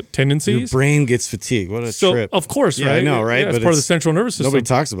tendencies. Your brain gets fatigued. What a trip! Of course, yeah, right? I know, right? Yeah, it's part of the central nervous system. Nobody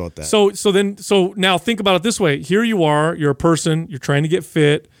talks about that. So now think about it this way. Here you are. You're a person. You're trying to get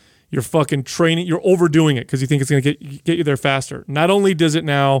fit. You're fucking training. You're overdoing it because you think it's going to get you there faster. Not only does it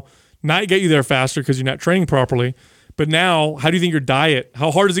now not get you there faster because you're not training properly, but now, how do you think your diet? How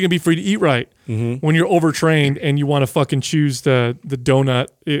hard is it going to be for you to eat right when you're overtrained and you want to fucking choose the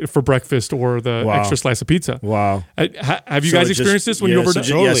donut for breakfast or the extra slice of pizza? Wow. Have you guys experienced this when you overdone?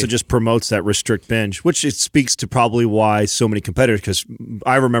 So it just promotes that restrict binge, which it speaks to probably why so many competitors. Because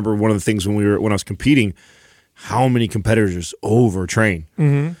I remember one of the things when I was competing, how many competitors overtrain.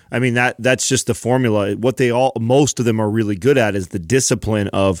 I mean that's just the formula. What most of them are really good at is the discipline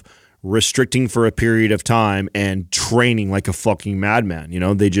of restricting for a period of time and training like a fucking madman. You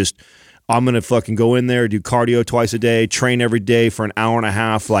know, I'm going to fucking go in there, do cardio twice a day, train every day for an hour and a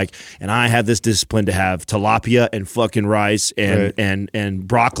half. And I have this discipline to have tilapia and fucking rice and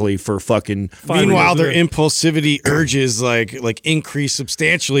broccoli for fucking. Meanwhile, their impulsivity urges like increase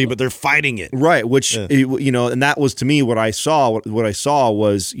substantially, but they're fighting it. Right. Which, and that was to me what I saw. What I saw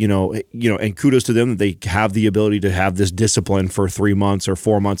was, and kudos to them that they have the ability to have this discipline for 3 months or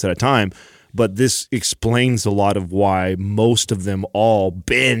 4 months at a time. But this explains a lot of why most of them all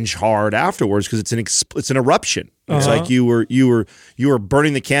binge hard afterwards because it's an eruption. It's like you were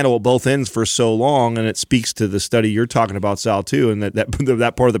burning the candle at both ends for so long, and it speaks to the study you're talking about, Sal, too, and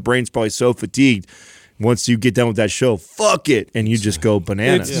that part of the brain's probably so fatigued. Once you get done with that show, fuck it, and you just go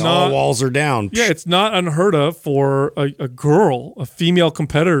bananas. All walls are down. Yeah, it's not unheard of for a female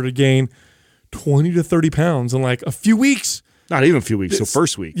competitor to gain 20 to 30 pounds in like a few weeks. Not even a few weeks. So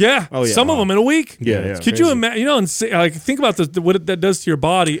first week. Yeah. Oh, yeah. Some of them in a week. Yeah. Could you imagine? And think about what that does to your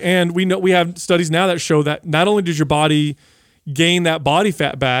body. And we have studies now that show that not only does your body gain that body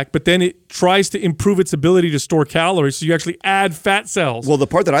fat back, but then it tries to improve its ability to store calories. So you actually add fat cells. Well, the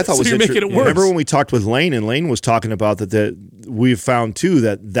part that I thought was interesting. Remember when we talked with Lane, and Lane was talking about that we've found too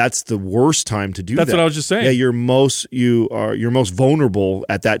that's the worst time to do that. That's what I was just saying. Yeah, you're most vulnerable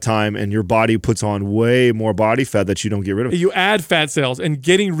at that time, and your body puts on way more body fat that you don't get rid of. You add fat cells, and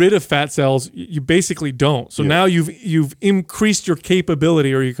getting rid of fat cells, you basically don't. So now you've increased your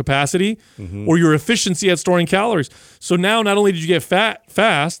capability or your capacity or your efficiency at storing calories. So now not only did you get fat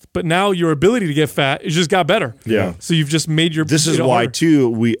fast, but now your ability to get fat just got better. Yeah. So you've just made your. This is why too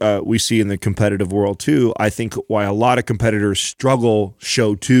we see in the competitive world too. I think why a lot of competitors struggle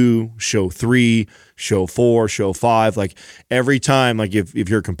show 2, show 3, show 4, show 5. Like every time, like if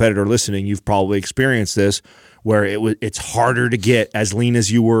you're a competitor listening, you've probably experienced this where it's harder to get as lean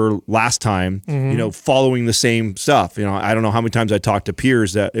as you were last time. Following the same stuff. I don't know how many times I talked to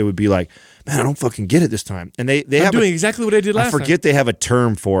peers that it would be like, man, I don't fucking get it this time. And I'm doing exactly what I did last time. I forget they have a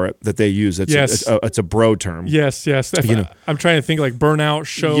term for it that they use. It's a bro term. Yes. I'm trying to think like burnout,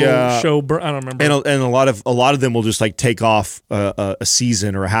 I don't remember. And a lot of them will just like take off a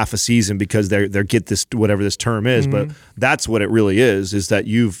season or a half a season because they get this whatever this term is. But that's what it really is that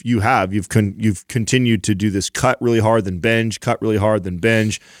you've continued to do this cut really hard then binge, cut really hard then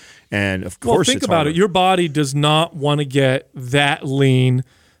binge. And of course, think about it. Your body does not want to get that lean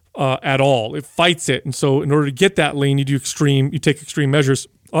at all. It fights it. And so in order to get that lean, you take extreme measures,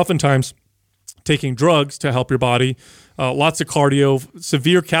 oftentimes taking drugs to help your body, lots of cardio,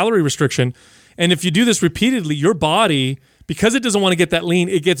 severe calorie restriction. And if you do this repeatedly, your body, because it doesn't want to get that lean,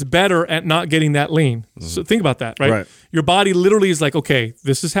 it gets better at not getting that lean. So think about that, right? Your body literally is like, okay,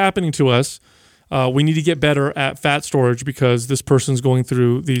 this is happening to us. We need to get better at fat storage because this person's going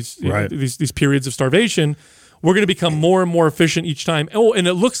through these periods of starvation. We're going to become more and more efficient each time. Oh, and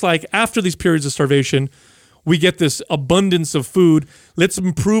it looks like after these periods of starvation, we get this abundance of food. Let's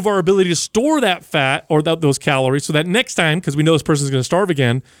improve our ability to store that fat or those calories so that next time, because we know this person's going to starve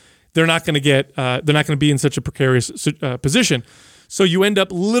again, they're not going to be in such a precarious position. So you end up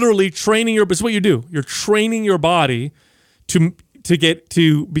literally training it's what you do. You're training your body to get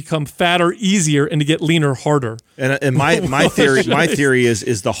to become fatter easier and to get leaner harder. And my theory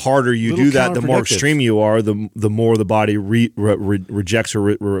is the harder you do that, the more extreme you are, the more the body rejects or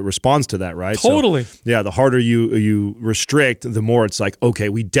responds to that, right? Totally. So, yeah, the harder you restrict, the more it's like, okay,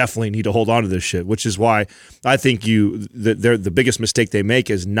 we definitely need to hold on to this shit, which is why I think the biggest mistake they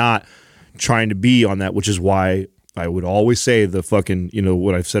make is not trying to be on that, which is why I would always say the fucking,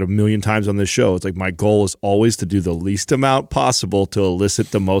 what I've said a million times on this show. It's like my goal is always to do the least amount possible to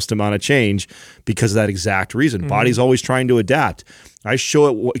elicit the most amount of change because of that exact reason. Body's always trying to adapt. I show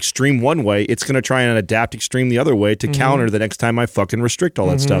it extreme one way, it's going to try and adapt extreme the other way to counter the next time I fucking restrict all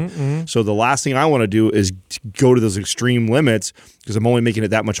that stuff. So the last thing I want to do is go to those extreme limits because I'm only making it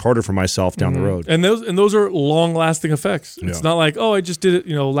that much harder for myself down the road. And those are long-lasting effects. It's not like, oh, I just did it,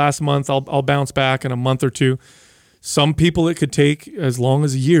 last month. I'll bounce back in a month or two. Some people it could take as long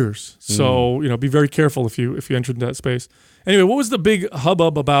as years. So be very careful if you enter into that space. Anyway, what was the big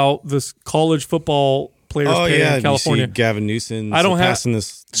hubbub about this college football players pay in California? You see Gavin Newsom I don't have- passing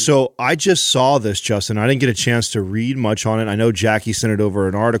this. So I just saw this, Justin. I didn't get a chance to read much on it. I know Jackie sent it over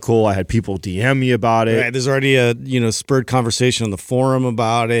an article. I had people DM me about it. Right, there's already a spurred conversation on the forum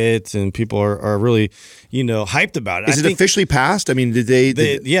about it, and people are really hyped about it. Is it officially passed? I mean, did they?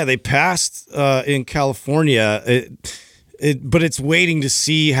 They passed in California, but it's waiting to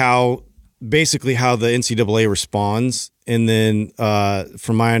see how the NCAA responds, and then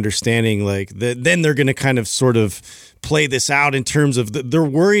from my understanding, then they're going to kind of sort of play this out in terms of they're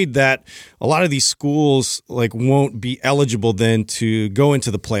worried that a lot of these schools won't be eligible then to go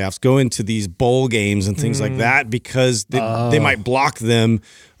into the playoffs, go into these bowl games and things like that, because they might block them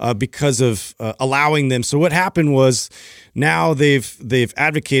because of allowing them. So what happened was, now they've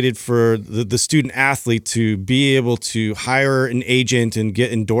advocated for the student athlete to be able to hire an agent and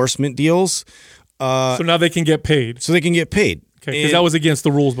get endorsement deals. So now they can get paid. So they can get paid. Okay, because that was against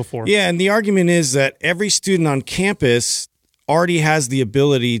the rules before. Yeah, and the argument is that every student on campus already has the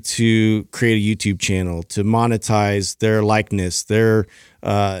ability to create a YouTube channel, to monetize their likeness, their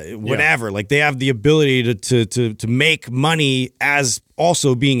whatever. Like, they have the ability to make money as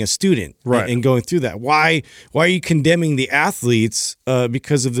also being a student, right, and going through that. Why are you condemning the athletes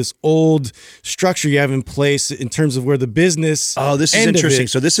because of this old structure you have in place in terms of where the business? Oh, this is interesting.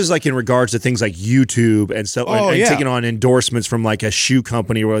 So this is in regards to things like YouTube and taking on endorsements from a shoe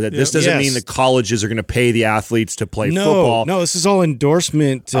company, or that. This doesn't mean the colleges are going to pay the athletes to play football. No, this is all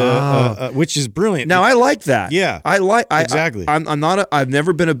endorsement, which is brilliant. Now I like that. Yeah, exactly. I've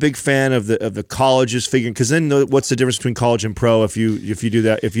never been a big fan of the colleges figuring, because then what's the difference between college and pro if you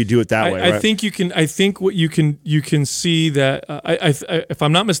do it that way? I think you can. I think what you can see that if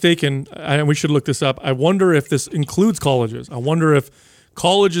I'm not mistaken, and we should look this up. I wonder if this includes colleges. I wonder if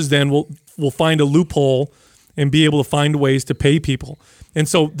colleges then will find a loophole and be able to find ways to pay people. And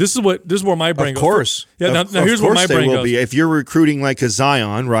so this is where my brain goes. Of course. Yeah. Now here's where my brain goes. If you're recruiting like a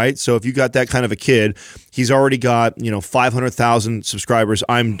Zion, right? So if you got that kind of a kid, he's already got 500,000 subscribers.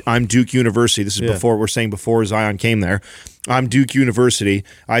 I'm Duke University. This is before Zion came there. I'm Duke University.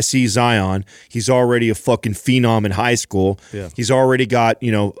 I see Zion. He's already a fucking phenom in high school. Yeah. He's already got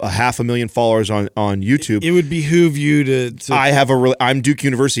 500,000 followers on YouTube. It would behoove you to. I'm Duke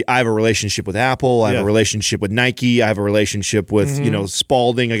University. I have a relationship with Apple. I have a relationship with Nike. I have a relationship with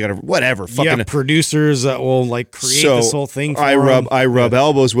Spalding. I got whatever. Fucking producers that will create this whole thing. For I rub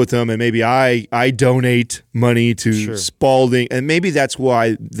elbows with them, and maybe I donate money to Spalding, and maybe that's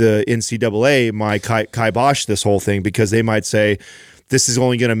why the NCAA might kibosh this whole thing, because they might say this is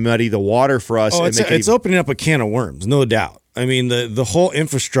only going to muddy the water for us. Oh, it's opening up a can of worms, no doubt. I mean, the whole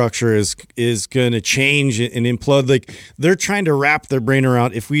infrastructure is going to change and implode. They're trying to wrap their brain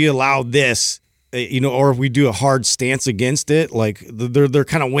around, if we allow this, or if we do a hard stance against it, they're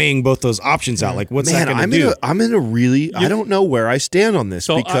kind of weighing both those options out. What's that going to do? I'm in a really, I don't know where I stand on this,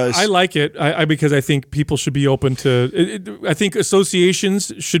 because I like it. Because I think people should be open to. I think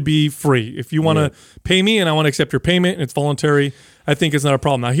associations should be free. If you want to pay me and I want to accept your payment and it's voluntary, I think it's not a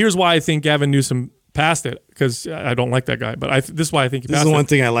problem. Now, here's why I think Gavin Newsom passed it, because I don't like that guy, but this is why I think he passed it. This is the one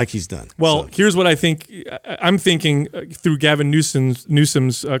thing I like he's done. Well, here's what I think. I'm thinking through Gavin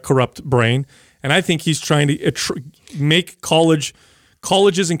Newsom's corrupt brain. And I think he's trying to make colleges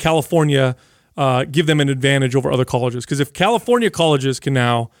in California give them an advantage over other colleges. Because if California colleges can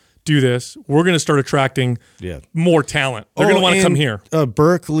now do this, we're going to start attracting more talent. They're going to want to come here.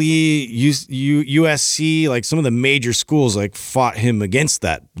 Berkeley, USC, some of the major schools fought him against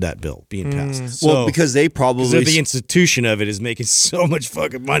that bill being passed. Well, because they probably the institution of it is making so much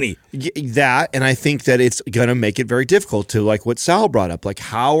fucking money. That, and I think that it's going to make it very difficult to, what Sal brought up.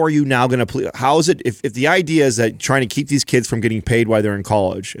 How are you now going to how is it if the idea is that trying to keep these kids from getting paid while they're in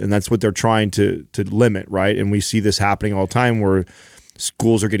college, and that's what they're trying to limit, right? And we see this happening all the time, where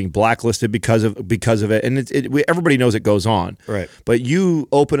schools are getting blacklisted because of it, and everybody knows it goes on. Right. But you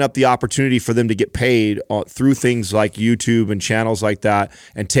open up the opportunity for them to get paid through things like YouTube and channels like that,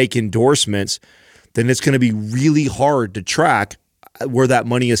 and take endorsements, then it's going to be really hard to track where that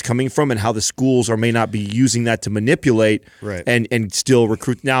money is coming from and how the schools may not be using that to manipulate and still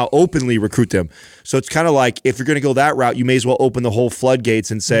openly recruit them. So it's kind of like, if you're going to go that route, you may as well open the whole floodgates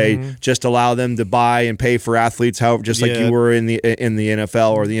and say, just allow them to buy and pay for athletes, just like you were in the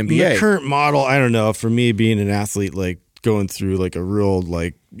NFL or the NBA. The current model, I don't know, for me being an athlete, going through a real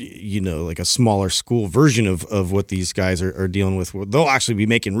like a smaller school version of what these guys are dealing with. They'll actually be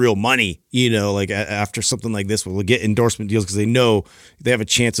making real money, like after something like this, we'll get endorsement deals because they know they have a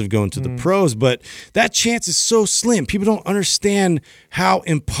chance of going to the pros. But that chance is so slim. People don't understand how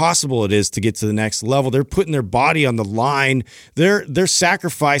impossible it is to get to the next level. They're putting their body on the line. They're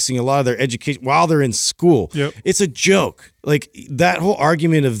sacrificing a lot of their education while they're in school. Yep. It's a joke. Like that whole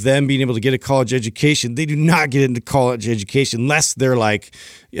argument of them being able to get a college education, they do not get into college education unless they're like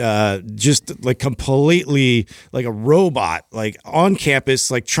just like completely like a robot, like on campus,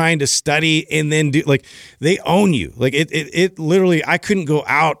 like trying to study and then do like they own you. Like it literally, I couldn't go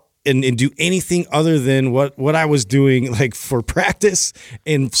out and do anything other than what I was doing like for practice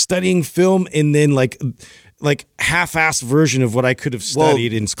and studying film and then like half-assed version of what I could have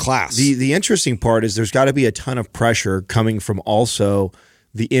studied in class. The interesting part is there's got to be a ton of pressure coming from also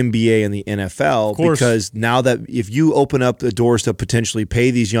the NBA and the NFL, because now that if you open up the doors to potentially pay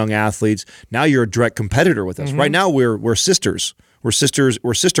these young athletes, now you're a direct competitor with us. Right now we're sisters. We're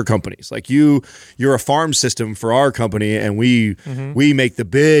sister companies. Like you're a farm system for our company, and we make the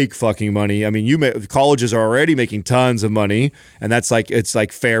big fucking money. I mean, colleges are already making tons of money, and that's like it's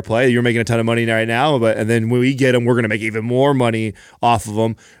like fair play. You're making a ton of money right now, and then when we get them, we're going to make even more money off of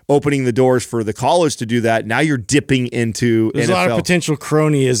them. Opening the doors for the college to do that. Now you're dipping into There's NFL. A lot of potential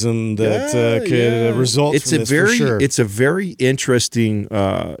cronyism that could result from this for sure. It's a very interesting,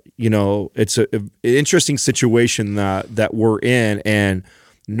 it's an interesting situation that we're in, and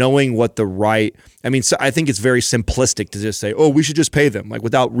knowing what the right. I mean, so I think it's very simplistic to just say, "Oh, we should just pay them," like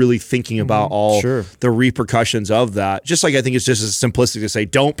without really thinking about all the repercussions of that. Just like I think it's just as simplistic to say,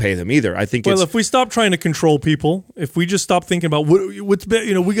 "Don't pay them" either. I think. Well, if we stop trying to control people, if we just stop thinking about what's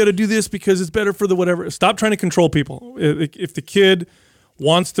better, we got to do this because it's better for the whatever. Stop trying to control people. If the kid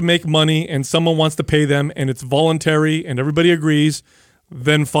wants to make money and someone wants to pay them and it's voluntary and everybody agrees,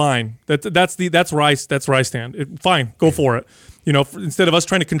 then fine. That's where I stand. Fine, go for it. Instead of us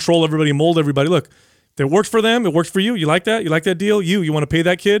trying to control everybody, mold everybody. Look, if it works for them, it works for you. You like that? You like that deal? You want to pay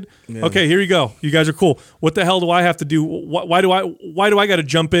that kid? Yeah. Okay, here you go. You guys are cool. What the hell do I have to do? Why do I got to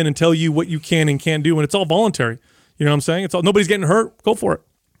jump in and tell you what you can and can't do when it's all voluntary? You know what I'm saying? Nobody's getting hurt. Go for it.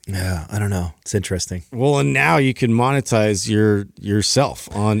 Yeah, I don't know. It's interesting. Well, and now you can monetize yourself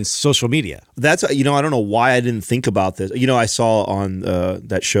on social media. That's I don't know why I didn't think about this. I saw on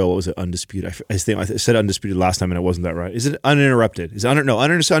that show, what was it, Undisputed? I said Undisputed last time and it wasn't that right. Is it Uninterrupted?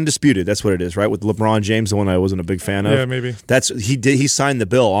 Undisputed. That's what it is, right? With LeBron James, the one I wasn't a big fan of. Yeah, maybe. He signed the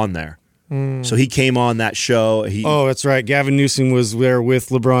bill on there. So he came on that show. That's right. Gavin Newsom was there with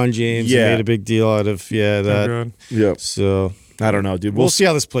LeBron James. Yeah, and made a big deal out of that. Yeah. So. I don't know, dude. We'll see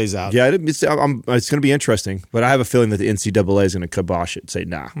how this plays out. Yeah, it's going to be interesting. But I have a feeling that the NCAA is going to kibosh it and say,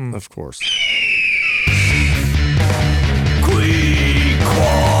 nah. Of course. Eagle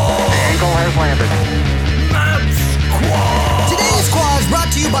has landed. Today's Squad is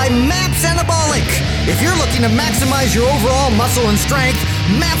brought to you by MAPS Anabolic. If you're looking to maximize your overall muscle and strength,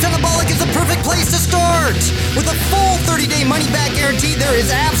 MAPS Anabolic is the perfect place to start. With a full 30-day money-back guarantee, there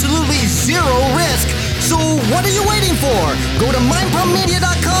is absolutely zero risk. So what are you waiting for? Go to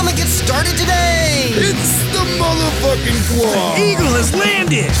mindpumpmedia.com and get started today. It's the motherfucking Quad. Eagle has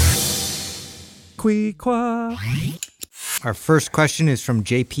landed. Our first question is from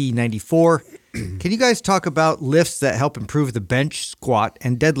JP94. Can you guys talk about lifts that help improve the bench, squat,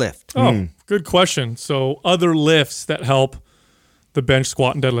 and deadlift? Oh, good question. So other lifts that help the bench,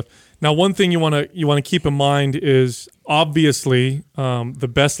 squat, and deadlift. Now, one thing you want to keep in mind is obviously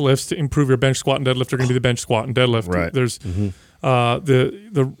the best lifts to improve your bench, squat, and deadlift are going to be the bench, squat, and deadlift. Right. There's the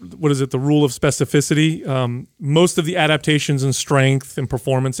rule of specificity. Most of the adaptations in strength and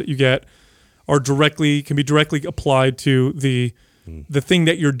performance that you get can be directly applied to the thing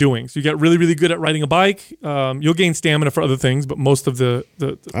that you're doing. So you get really, really good at riding a bike. You'll gain stamina for other things, but most of the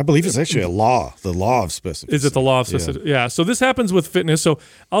I believe it's actually the law of specificity. Is it the law of specificity? Yeah. So this happens with fitness. So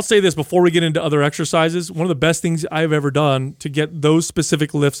I'll say this before we get into other exercises. One of the best things I've ever done to get those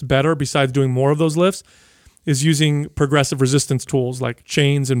specific lifts better, besides doing more of those lifts, is using progressive resistance tools like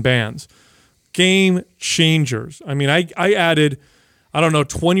chains and bands. Game changers. I mean, I added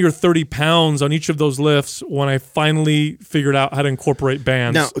 20 or 30 pounds on each of those lifts when I finally figured out how to incorporate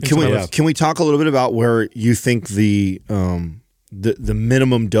bands. Now, can we talk a little bit about where you think the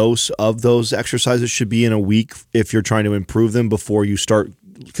minimum dose of those exercises should be in a week if you're trying to improve them before you start?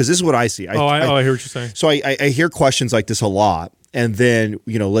 Because this is what I see. I hear what you're saying. So I hear questions like this a lot. And then,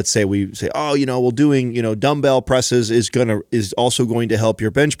 let's say we say, doing, dumbbell presses is also going to help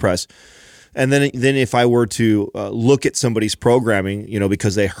your bench press. And then if I were to look at somebody's programming,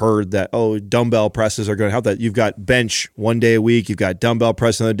 because they heard that, dumbbell presses are going to help that. You've got bench one day a week, you've got dumbbell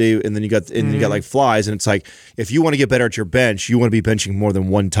press another day, and then you got like flies. And it's like, if you want to get better at your bench, you want to be benching more than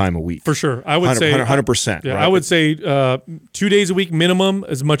one time a week. For sure. I would say 100%. Yeah, right? I would say 2 days a week minimum,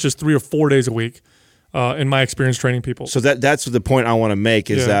 as much as 3 or 4 days a week. In my experience training people. So that's the point I want to make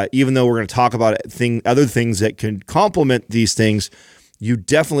is that even though we're going to talk about other things that can complement these things, you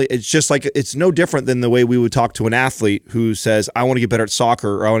definitely, it's just like, it's no different than the way we would talk to an athlete who says, I want to get better at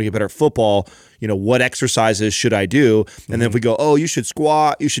soccer or I want to get better at football. What exercises should I do? And then if we go, you should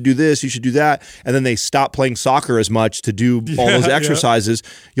squat, you should do this, you should do that. And then they stop playing soccer as much to do all those exercises.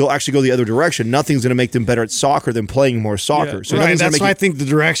 You'll actually go the other direction. Nothing's going to make them better at soccer than playing more soccer. Yeah. So right. That's why I think the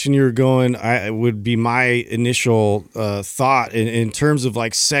direction you're going would be my initial thought in terms of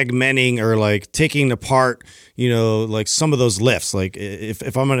like segmenting or like taking apart, like some of those lifts. Like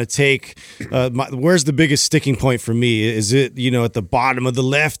if I'm going to take, where's the biggest sticking point for me? Is it, at the bottom of the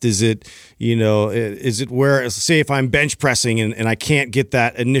lift? Is it, is it where, say if I'm bench pressing and I can't get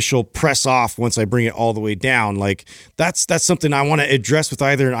that initial press off once I bring it all the way down, like that's something I want to address with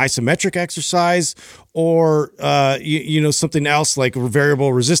either an isometric exercise or, something else like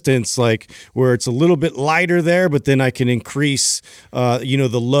variable resistance, like where it's a little bit lighter there, but then I can increase, the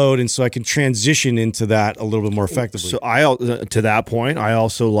load. And so I can transition into that a little bit more effectively. So to that point, I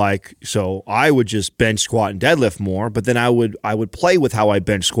also I would just bench, squat, and deadlift more, but then I would play with how I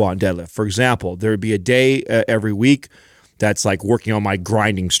bench, squat, and deadlift. For example, there would be a day every week that's like working on my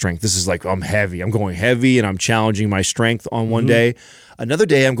grinding strength. This is like, I'm going heavy and I'm challenging my strength on one day. Another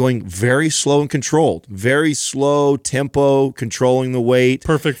day, I'm going very slow and controlled, very slow tempo, controlling the weight.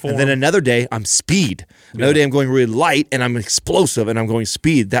 Perfect form. And then another day, I'm speed. Another day, I'm going really light and I'm explosive and I'm going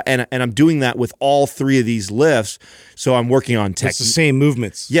speed. And I'm doing that with all 3 of these lifts. So I'm working on technique. It's the same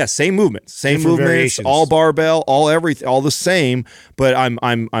movements. Yes, same movements. Same Different movements, variations. all barbell, all everything, all the same. But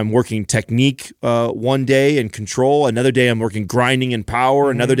I'm working technique one day and control. Another day I'm working grinding and power.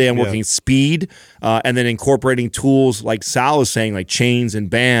 Another day I'm working speed. And then incorporating tools like Sal was saying, like chains and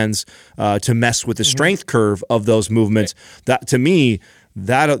bands to mess with the strength curve of those movements. That to me,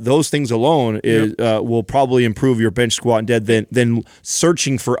 those things alone will probably improve your bench, squat, and dead than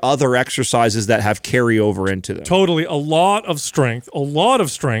searching for other exercises that have carryover into them. Totally. A lot of strength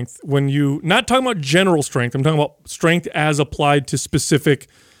when you, not talking about general strength, I'm talking about strength as applied to specific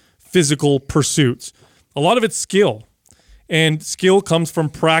physical pursuits. A lot of it's skill, and skill comes from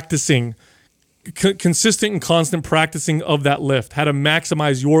practicing, consistent and constant practicing of that lift, how to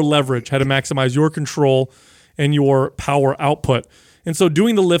maximize your leverage, how to maximize your control and your power output. And so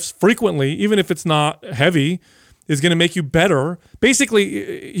doing the lifts frequently, even if it's not heavy, is going to make you better.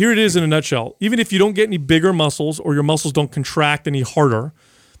 Basically, here it is in a nutshell. Even if you don't get any bigger muscles or your muscles don't contract any harder,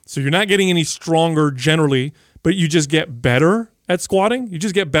 so you're not getting any stronger generally, but you just get better at squatting, you're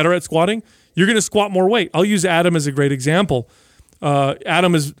going to squat more weight. I'll use Adam as a great example.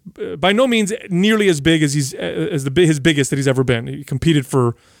 Adam is by no means nearly as big as his biggest that he's ever been. He competed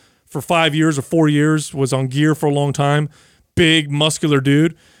for 5 years or 4 years, was on gear for a long time. Big, muscular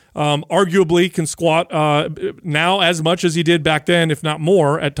dude. Arguably can squat now as much as he did back then, if not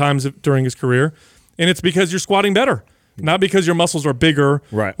more, at times during his career. And it's because you're squatting better, not because your muscles are bigger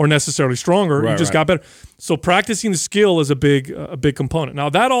or necessarily stronger. You just got better. So practicing the skill is a big component. Now,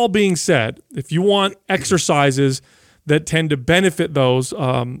 that all being said, if you want exercises that tend to benefit those,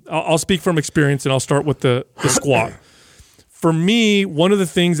 I'll speak from experience, and I'll start with the squat. For me, one of the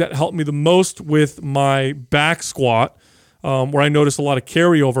things that helped me the most with my back squat, where I noticed a lot of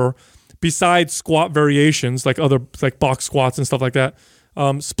carryover, besides squat variations like box squats and stuff like that,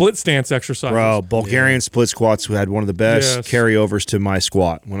 split stance exercises. Bro, Bulgarian split squats had one of the best carryovers to my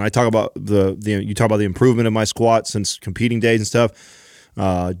squat. When I talk about you talk about the improvement of my squat since competing days and stuff,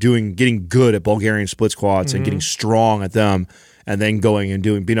 getting good at Bulgarian split squats and getting strong at them. And then being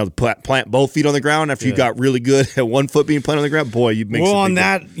able to plant both feet on the ground after you got really good at one foot being planted on the ground. Boy, you make in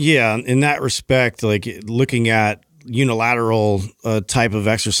that respect, like looking at unilateral type of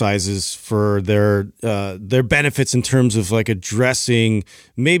exercises for their benefits in terms of like addressing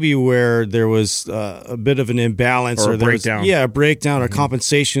maybe where there was a bit of an imbalance or a breakdown. A breakdown or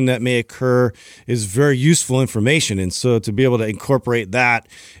compensation that may occur is very useful information. And so to be able to incorporate that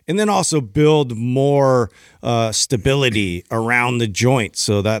and then also build more stability around the joint,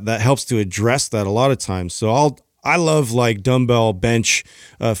 so that helps to address that a lot of times. So I love like dumbbell bench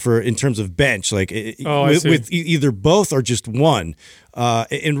in terms of bench, like with either both or just one.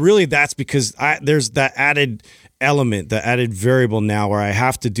 And really that's because there's that added element, the added variable now where I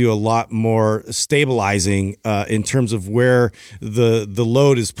have to do a lot more stabilizing in terms of where the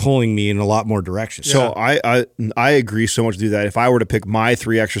load is pulling me in a lot more directions. So I agree so much to do that. If I were to pick my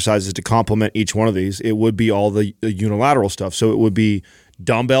 3 exercises to complement each one of these, it would be all the unilateral stuff. So it would be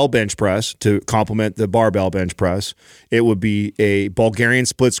dumbbell bench press to complement the barbell bench press. It would be a Bulgarian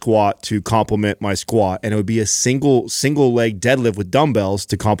split squat to complement my squat, and it would be a single leg deadlift with dumbbells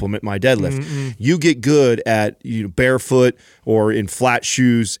to complement my deadlift. You get good at barefoot or in flat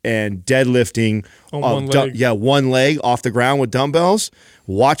shoes and deadlifting on one leg. One leg off the ground with dumbbells.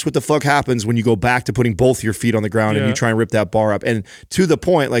 Watch what the fuck happens when you go back to putting both your feet on the ground and you try and rip that bar up. And to the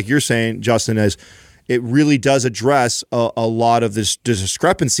point, like you're saying, Justin, is it really does address a lot of the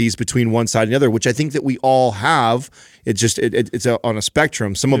discrepancies between one side and the other, which I think that we all have. It's on a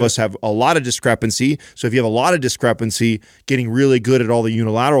spectrum. Some of us have a lot of discrepancy. So if you have a lot of discrepancy, getting really good at all the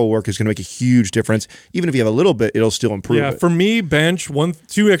unilateral work is going to make a huge difference. Even if you have a little bit, it'll still improve. Yeah, for me, bench,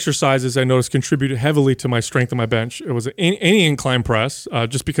 2 exercises I noticed contributed heavily to my strength of my bench. It was any incline press,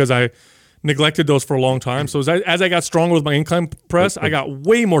 just because I neglected those for a long time. So as I got stronger with my incline press, I got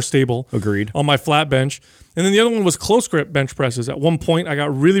way more stable. Agreed. On my flat bench. And then the other one was close grip bench presses. At one point, I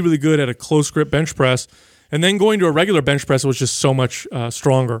got really, really good at a close grip bench press. And then going to a regular bench press was just so much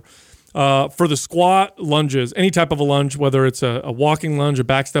stronger. For the squat, lunges, any type of a lunge, whether it's a walking lunge, a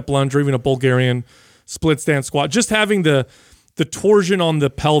back step lunge, or even a Bulgarian split stance squat, just having the torsion on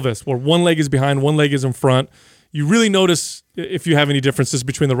the pelvis where one leg is behind, one leg is in front, you really notice if you have any differences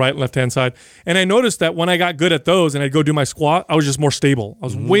between the right and left-hand side. And I noticed that when I got good at those and I'd go do my squat, I was just more stable. I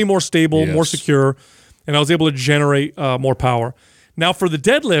was way more stable, more secure, and I was able to generate more power. Now for the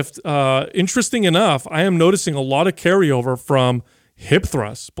deadlift, interesting enough, I am noticing a lot of carryover from hip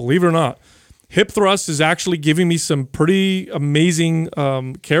thrusts, believe it or not. Hip thrust is actually giving me some pretty amazing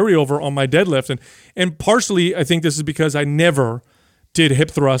carryover on my deadlift. And partially, I think this is because I never did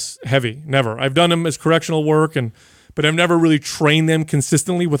hip thrusts heavy. Never. I've done them as correctional work, but I've never really trained them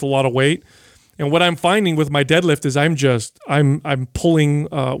consistently with a lot of weight. And what I'm finding with my deadlift is I'm pulling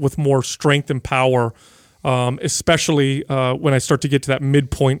with more strength and power, especially when I start to get to that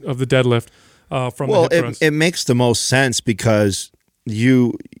midpoint of the deadlift from the hip thrust. It makes the most sense because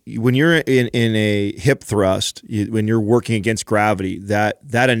when you're in a hip thrust, when you're working against gravity,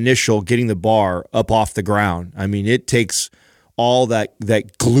 that initial getting the bar up off the ground, I mean, it takes all that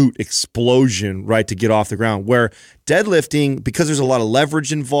glute explosion, right, to get off the ground. Where deadlifting, because there's a lot of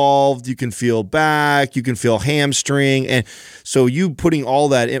leverage involved, you can feel back, you can feel hamstring, and so you putting all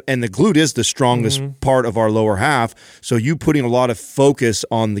that in, and the glute is the strongest part of our lower half, so you putting a lot of focus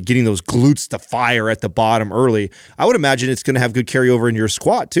on getting those glutes to fire at the bottom early, I would imagine it's going to have good carryover in your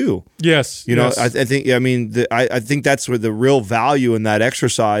squat too. Yes. I think that's where the real value in that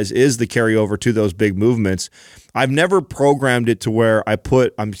exercise is, the carryover to those big movements. I've never programmed it to where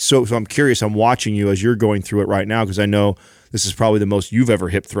I'm curious. I'm watching you as you're going through it right now because I know this is probably the most you've ever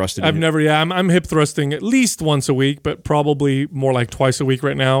hip thrusted. I'm hip thrusting at least once a week, but probably more like twice a week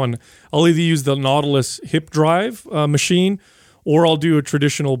right now. And I'll either use the Nautilus hip drive machine or I'll do a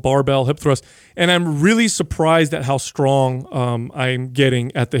traditional barbell hip thrust. And I'm really surprised at how strong I'm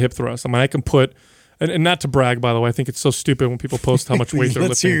getting at the hip thrust. I mean, I can put... And not to brag, by the way, I think it's so stupid when people post how much weight they're lifting.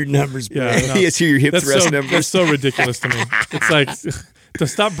 Let's hear your numbers, bro. Let's hear your hip thrust numbers. That's so ridiculous to me. It's like, to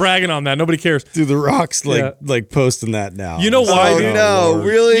stop bragging on that. Nobody cares. Dude, The Rock's like posting that now. You know why, dude? No,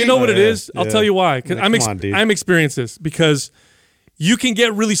 really? You know what it is? I'll tell you why. Because I'm experiencing this because you can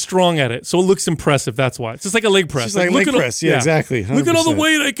get really strong at it, so it looks impressive. That's why. It's just like a leg press. It's like leg press. Yeah, exactly. 100%. Look at all the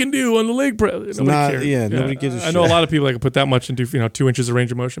weight I can do on the leg press. Nobody cares. Yeah, nobody gives a shit. I know a lot of people that can put that much and do 2 inches of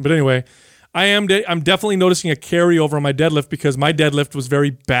range of motion. But anyway, I'm definitely noticing a carryover on my deadlift because my deadlift was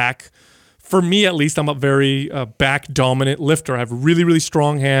very back. For me, at least, I'm a very back dominant lifter. I have really, really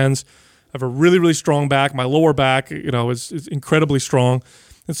strong hands. I have a really, really strong back. My lower back, is incredibly strong,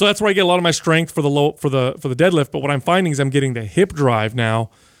 and so that's where I get a lot of my strength for the deadlift. But what I'm finding is I'm getting the hip drive now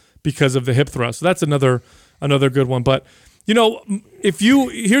because of the hip thrust. So that's another good one. But here's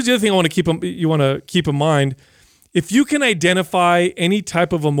the other thing you want to keep in mind. If you can identify any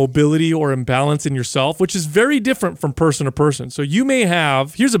type of a mobility or imbalance in yourself, which is very different from person to person. So you may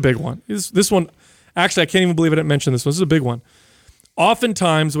have, here's a big one. This one, actually, I can't even believe I didn't mention this one. This is a big one.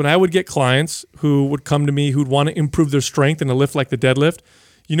 Oftentimes, when I would get clients who would come to me who'd want to improve their strength in a lift like the deadlift,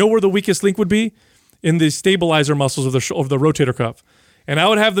 you know where the weakest link would be? In the stabilizer muscles of the rotator cuff. And I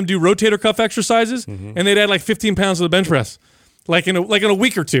would have them do rotator cuff exercises, and they'd add like 15 pounds to the bench press. like in a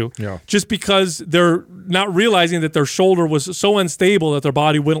week or two, just because they're not realizing that their shoulder was so unstable that their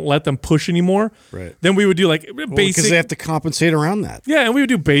body wouldn't let them push anymore. Right. Then we would do like Because basic. they have to compensate around that. Yeah, and we would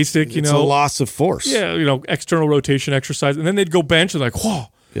do basic, It's a loss of force. Yeah, external rotation exercise, and then they'd go bench and like, whoa,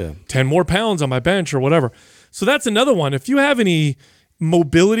 10 more pounds on my bench or whatever. So that's another one. If you have any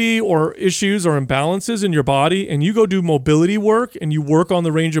mobility or issues or imbalances in your body, and you go do mobility work and you work on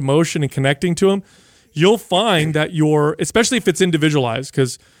the range of motion and connecting to them, you'll find that especially if it's individualized,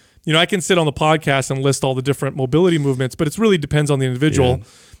 because I can sit on the podcast and list all the different mobility movements, but it really depends on the individual. Yeah.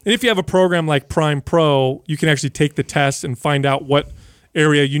 And if you have a program like Prime Pro, you can actually take the test and find out what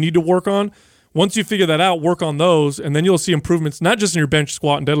area you need to work on. Once you figure that out, work on those, and then you'll see improvements, not just in your bench,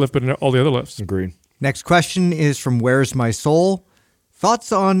 squat, and deadlift, but in all the other lifts. Agreed. Next question is from Where's My Soul?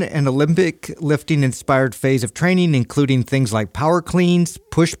 Thoughts on an Olympic lifting-inspired phase of training, including things like power cleans,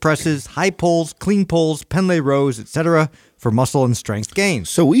 push presses, high pulls, clean pulls, Pendlay rows, etc., for muscle and strength gains.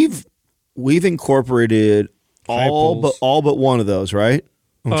 So we've incorporated all but one of those, right?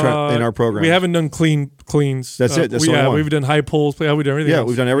 In our program. We haven't done cleans. That's it. That's the only one. We've done high pulls. We've done everything else.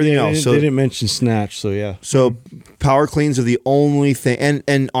 We've done everything else. They didn't mention snatch, so yeah. So power cleans are the only thing,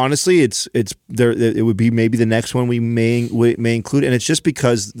 and honestly, it's there. It would be maybe the next one we may include, and it's just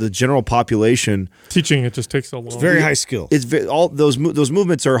because the general population teaching it just takes so long. It's very high skill. It's all those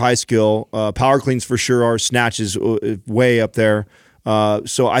movements are high skill. Power cleans for sure are. Snatches way up there.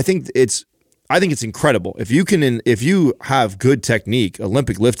 So I think it's incredible. If you have good technique,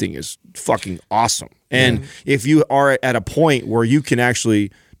 Olympic lifting is fucking awesome. And if you are at a point where you can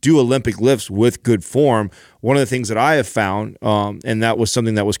actually do Olympic lifts with good form, one of the things that I have found, and that was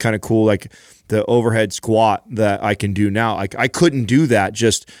something that was kind of cool, like the overhead squat that I can do now. Like I couldn't do that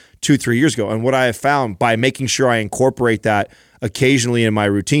just 2-3 years ago. And what I have found by making sure I incorporate that occasionally in my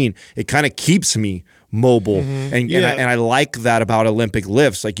routine, it kind of keeps me mobile. And I like that about Olympic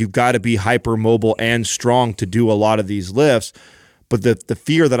lifts. Like you've got to be hyper mobile and strong to do a lot of these lifts. But the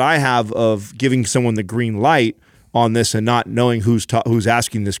fear that I have of giving someone the green light on this and not knowing who's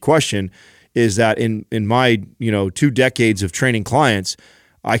asking this question is that in my 2 decades of training clients,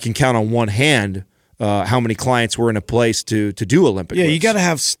 I can count on one hand how many clients were in a place to do Olympic lifts. You got to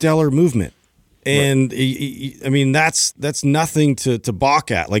have stellar movement. And I mean that's nothing to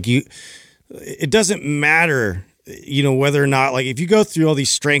balk at. Like it doesn't matter, whether or not, like if you go through all these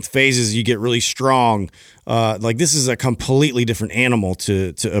strength phases, you get really strong. Like this is a completely different animal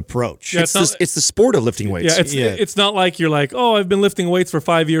to approach. Yeah, it's the sport of lifting weights. It's not like you're like, oh, I've been lifting weights for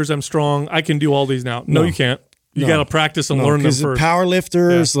 5 years. I'm strong. I can do all these now. No, you can't. You got to practice and learn them first. Because power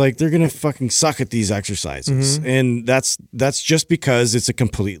lifters, like they're going to fucking suck at these exercises. And that's just because it's a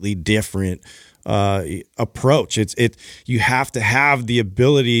completely different approach. You have to have the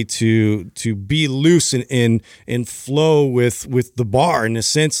ability to be loose and flow with the bar, in a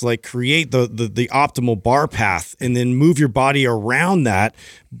sense, like create the optimal bar path and then move your body around that,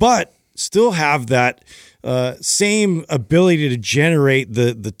 but still have that same ability to generate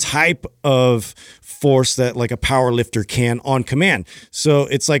the type of force that like a power lifter can on command. So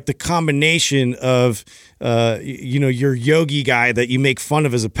it's like the combination of your yogi guy that you make fun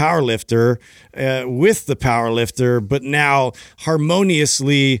of as a power lifter with the power lifter, but now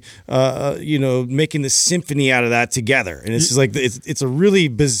harmoniously making the symphony out of that together. And it's just like it's a really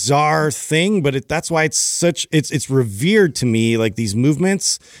bizarre thing, but that's why it's revered to me. Like these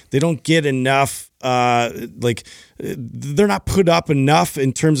movements, they don't get enough. They're not put up enough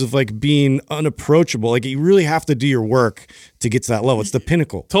in terms of like being unapproachable. Like you really have to do your work to get to that level. It's the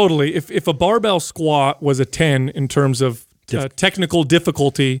pinnacle. Totally. If a barbell squat was a 10 in charts of technical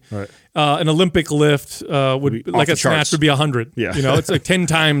difficulty, right. An Olympic lift would, like a snatch, would be 100. Yeah. It's like 10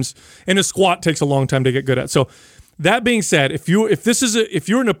 times, and a squat takes a long time to get good at. So that being said, if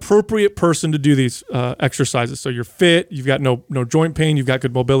you're an appropriate person to do these exercises, so you're fit, you've got no joint pain, you've got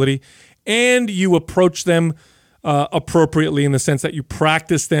good mobility, and you approach them appropriately in the sense that you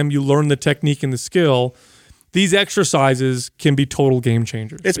practice them, you learn the technique and the skill, these exercises can be total game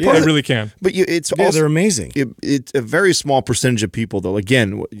changers. They really can. But they're amazing. It's a very small percentage of people, though.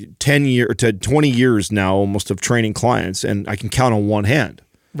 Again, 10 to 20 years now almost of training clients, and I can count on one hand.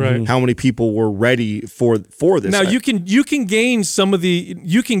 Right. How many people were ready for this? Now you can gain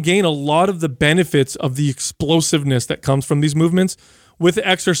a lot of the benefits of the explosiveness that comes from these movements with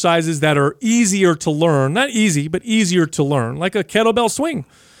exercises that are easier to learn. Not easy, but easier to learn, like a kettlebell swing.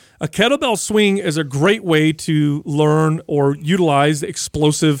 A kettlebell swing is a great way to learn or utilize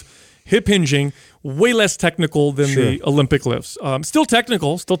explosive hip hinging, way less technical than the Olympic lifts. Still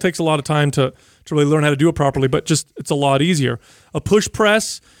technical, still takes a lot of time to really learn how to do it properly, but just it's a lot easier. A push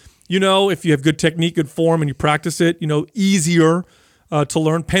press, if you have good technique, good form, and you practice it, easier to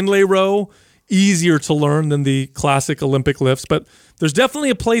learn. Pendlay row, easier to learn than the classic Olympic lifts. But there's definitely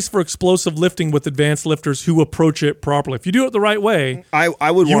a place for explosive lifting with advanced lifters who approach it properly. If you do it the right way, you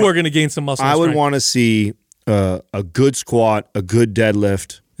are going to gain some muscle I would strength. want to see a good squat, a good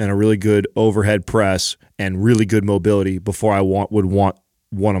deadlift, and a really good overhead press, and really good mobility before I would want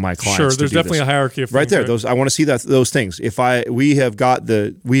one of my clients. Sure, to there's do definitely this. a hierarchy of right things, there. right? Those I want to see those things. We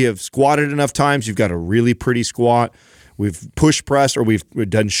have squatted enough times, you've got a really pretty squat. We've push pressed or we've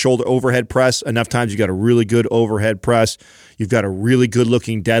done shoulder overhead press enough times. You've got a really good overhead press. You've got a really good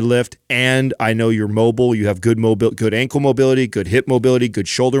looking deadlift, and I know you're mobile. You have good ankle mobility, good hip mobility, good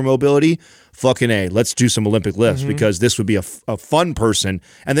shoulder mobility. Fucking A. Let's do some Olympic lifts because this would be a fun person.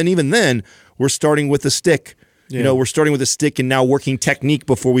 And then even then, we're starting with a stick. We're starting with a stick and now working technique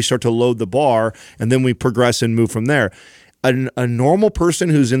before we start to load the bar, and then we progress and move from there. A normal person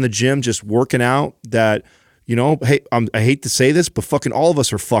who's in the gym just working out that, hey, I hate to say this, but fucking all of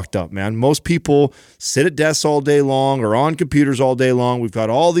us are fucked up, man. Most people sit at desks all day long or on computers all day long. We've got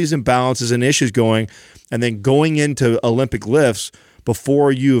all these imbalances and issues going, and then going into Olympic lifts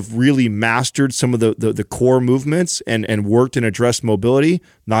before you've really mastered some of the core movements and worked and addressed mobility,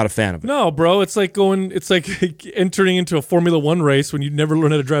 not a fan of it. No, bro, it's like entering into a Formula One race when you never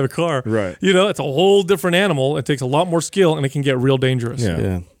learn how to drive a car. Right. It's a whole different animal. It takes a lot more skill, and it can get real dangerous.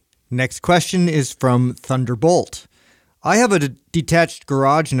 Yeah. Next question is from Thunderbolt. I have a detached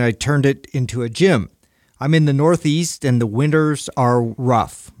garage and I turned it into a gym. I'm in the Northeast and the winters are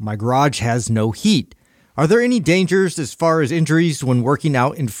rough. My garage has no heat. Are there any dangers as far as injuries when working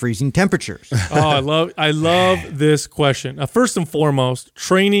out in freezing temperatures? Oh, I love this question. First and foremost,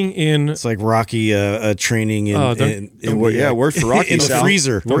 training in It's like Rocky training in word for Rocky in the Sal.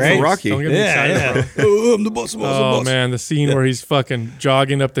 freezer. Word right? for Rocky. Don't get me excited, bro. Oh, I'm the boss. Oh man, the scene where he's fucking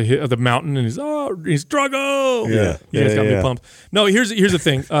jogging up the mountain and he's Drago. Yeah. You guys got me pumped. No, here's the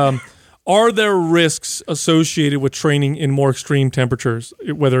thing. Are there risks associated with training in more extreme temperatures,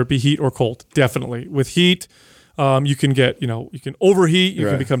 whether it be heat or cold? Definitely. With heat, you can get, you can overheat, you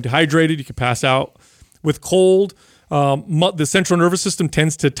can become dehydrated, you can pass out. With cold, the central nervous system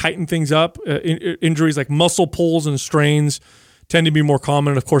tends to tighten things up. Injuries like muscle pulls and strains tend to be more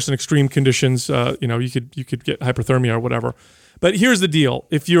common. And of course, in extreme conditions, you could get hyperthermia or whatever. But here's the deal: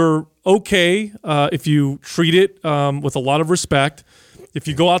 if you're okay, if you treat it with a lot of respect. If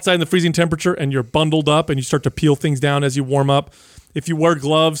you go outside in the freezing temperature and you're bundled up and you start to peel things down as you warm up, if you wear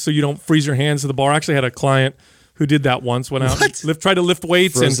gloves so you don't freeze your hands to the bar. I actually had a client who did that once, went out and tried to lift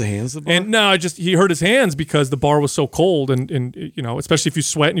weights. Froze the hands to the bar? And no, he hurt his hands because the bar was so cold and especially if you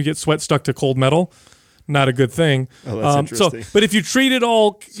sweat and you get sweat stuck to cold metal, not a good thing. Oh, that's interesting. But if you treat it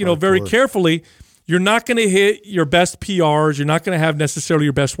all, very carefully, you're not going to hit your best PRs. You're not going to have necessarily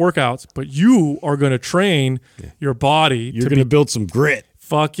your best workouts, but you are going to train your body. You're going to build some grit.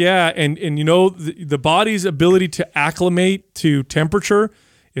 Fuck yeah. And the body's ability to acclimate to temperature,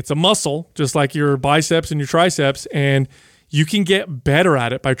 it's a muscle, just like your biceps and your triceps, and you can get better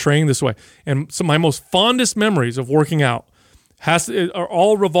at it by training this way. And some of my most fondest memories of working out are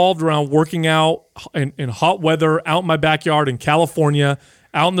all revolved around working out in hot weather, out in my backyard in California,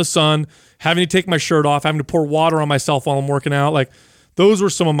 out in the sun, having to take my shirt off, having to pour water on myself while I'm working out. Like, those were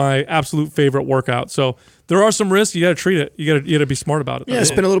some of my absolute favorite workouts. So there are some risks. You got to treat it. You got to be smart about it. Yeah,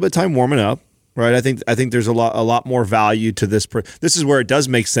 spend a little bit of time warming up. Right, I think there's a lot more value to this. This is where it does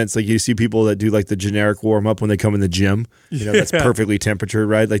make sense. Like, you see people that do like the generic warm up when they come in the gym. That's perfectly temperatured,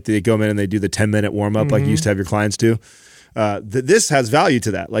 right? Like, they go in and they do the 10-minute warm up like you used to have your clients do. This has value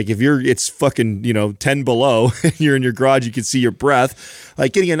to that. Like, if it's fucking 10 below and you're in your garage, you can see your breath.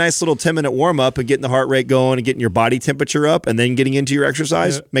 Like, getting a nice little 10-minute warm up and getting the heart rate going and getting your body temperature up and then getting into your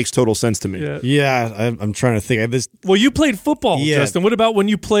exercise makes total sense to me. Yeah, I'm trying to think. I have this. Well, you played football, Justin. What about when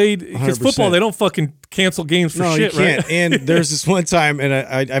you played? Because football, they don't fucking cancel games for shit, you can't. right? And there's this one time,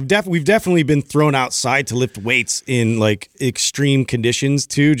 and we've definitely been thrown outside to lift weights in like extreme conditions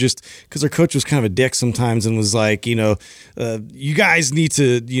too, just because our coach was kind of a dick sometimes and was like, you guys need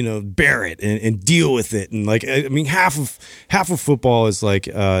to, bear it and deal with it. And like, I mean, half of football is like,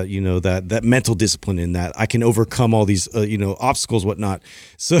 that mental discipline in that I can overcome all these, obstacles, whatnot.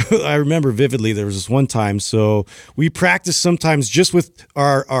 So I remember vividly, there was this one time. So we practice sometimes just with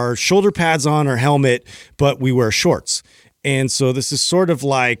our shoulder pads on, our helmet, but we wear shorts. And so this is sort of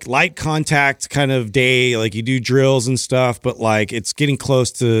like light contact kind of day, like you do drills and stuff, but like it's getting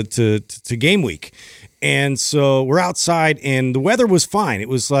close to game week. And so we're outside and the weather was fine. It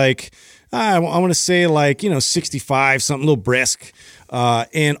was like, I want to say like, 65, something a little brisk.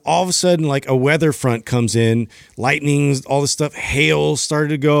 And all of a sudden, like a weather front comes in, lightnings, all this stuff, hail started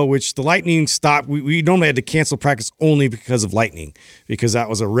to go, which the lightning stopped. We normally had to cancel practice only because of lightning, because that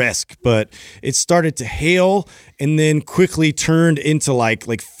was a risk. But it started to hail and then quickly turned into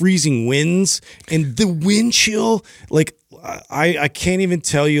like freezing winds, and the wind chill, like I can't even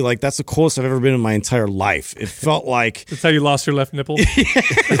tell you, like that's the coldest I've ever been in my entire life. It felt like That's how you lost your left nipple.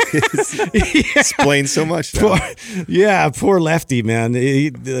 Explains so much. now. Poor Lefty, man.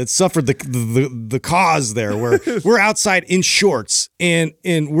 He suffered the cause there. Where we're outside in shorts and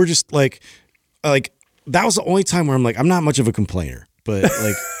we're just like that was the only time where I'm like, I'm not much of a complainer. But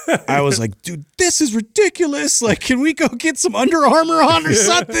like, I was like, dude, this is ridiculous. Like, can we go get some Under Armour on or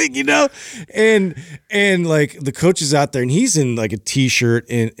something, you know? And like the coach is out there and he's in like a t-shirt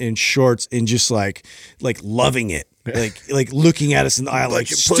and shorts and just like loving it. Like looking at us in the aisle, like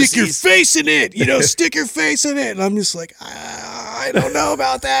stick your face in it, you know, stick your face in it. And I'm just like, I don't know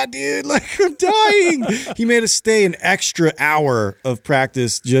about that, dude. Like I'm dying. He made us stay an extra hour of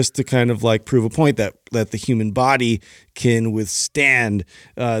practice just to kind of like prove a point that the human body can withstand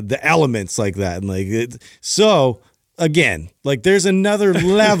the elements like that. And so again, like there's another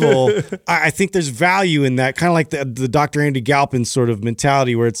level. I think there's value in that, kind of like the Dr. Andy Galpin sort of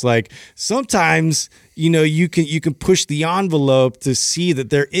mentality where it's like sometimes, you know, you can push the envelope to see that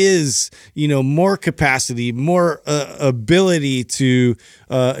there is, you know, more capacity, more ability to,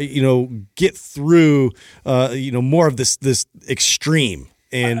 you know, get through, you know, more of this extreme.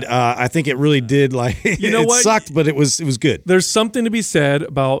 And I think it really did, like, You know it what? sucked, but it was good. There's something to be said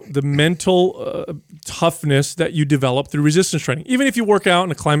about the mental toughness that you develop through resistance training. Even if you work out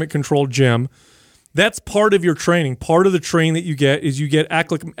in a climate-controlled gym, that's part of your training. Part of the training that you get is you get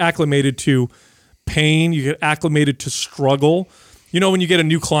acclimated to pain. You get acclimated to struggle. You know, when you get a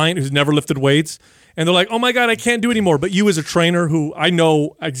new client who's never lifted weights, and they're like, "Oh my God, I can't do anymore." But you, as a trainer, who I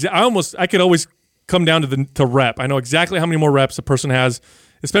know, I could always come down to rep. I know exactly how many more reps a person has,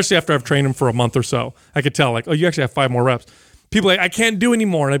 especially after I've trained them for a month or so. I could tell, like, oh, you actually have 5 more reps. People are like, I can't do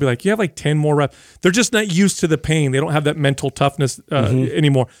anymore. And I'd be like, you have like 10 more reps. They're just not used to the pain. They don't have that mental toughness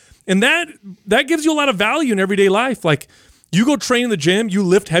anymore. And that gives you a lot of value in everyday life. Like, you go train in the gym, you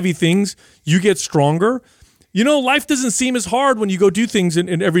lift heavy things, you get stronger. You know, life doesn't seem as hard when you go do things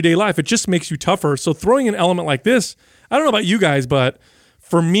in everyday life. It just makes you tougher. So throwing an element like this, I don't know about you guys, but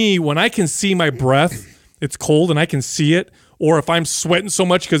for me, when I can see my breath, it's cold and I can see it, or if I'm sweating so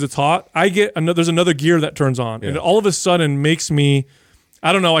much because it's hot, there's another gear that turns on. Yeah. And it all of a sudden makes me,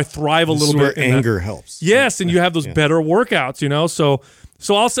 I don't know, I thrive a little bit. Where anger helps. Yes, and you have those better workouts, you know? So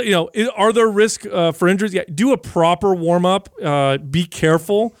I'll say, you know, are there risks for injuries? Yeah, do a proper warm-up. Be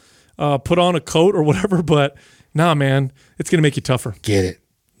careful. Put on a coat or whatever, but nah, man, it's going to make you tougher. Get it.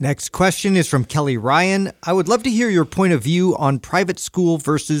 Next question is from Kelly Ryan. I would love to hear your point of view on private school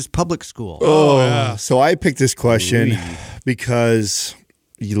versus public school. So I picked this question because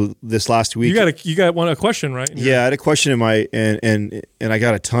this last week you got a question, right? Yeah, I had a question in my and I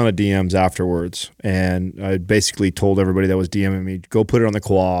got a ton of DMs afterwards, and I basically told everybody that was DMing me, go put it on the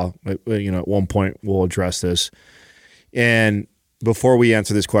claw. You know, at one point we'll address this. And before we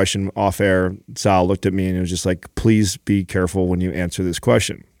answer this question off air, Sal looked at me and it was just like, please be careful when you answer this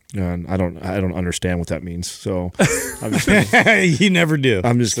question. And I don't understand what that means. So I'm just gonna, You never do.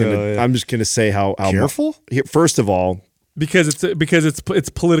 I'm just gonna say how careful. First of all, because it's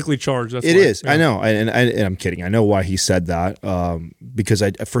politically charged. That's it why. is. Yeah. I know, and I'm kidding. I know why he said that. Because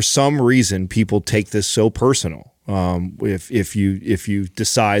for some reason people take this so personal. If you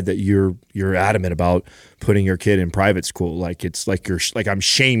decide that you're adamant about putting your kid in private school, like it's like I'm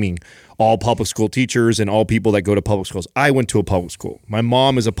shaming all public school teachers and all people that go to public schools. I went to a public school. My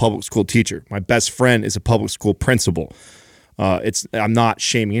mom is a public school teacher. My best friend is a public school principal. I'm not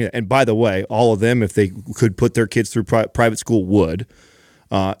shaming it. And by the way, all of them, if they could put their kids through private school, would.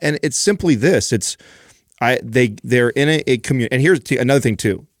 And it's simply this. They're in a community. And here's another thing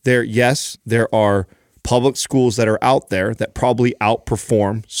too. There are public schools that are out there that probably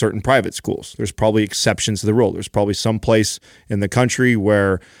outperform certain private schools. There's probably exceptions to the rule. There's probably some place in the country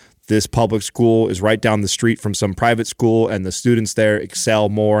where this public school is right down the street from some private school and the students there excel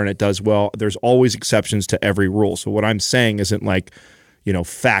more and it does well. There's always exceptions to every rule. So what I'm saying isn't like, you know,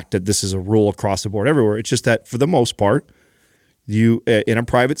 fact that this is a rule across the board everywhere. It's just that for the most part, you in a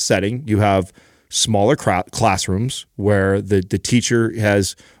private setting, you have smaller classrooms where the teacher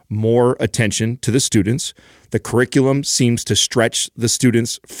has more attention to the students. The curriculum seems to stretch the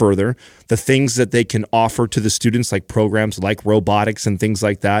students further. The things that they can offer to the students, like programs like robotics and things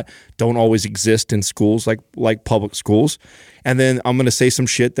like that, don't always exist in schools like public schools. And then I'm going to say some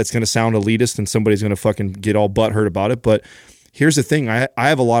shit that's going to sound elitist and somebody's going to fucking get all butthurt about it. But here's the thing. I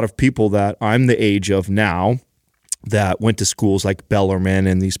have a lot of people that I'm the age of now that went to schools like Bellarmine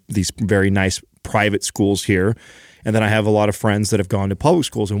and these very nice private schools here. And then I have a lot of friends that have gone to public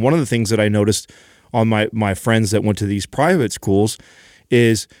schools. And one of the things that I noticed on my friends that went to these private schools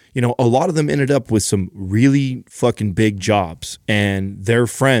is, you know, a lot of them ended up with some really fucking big jobs, and their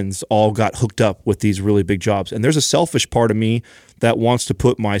friends all got hooked up with these really big jobs. And there's a selfish part of me that wants to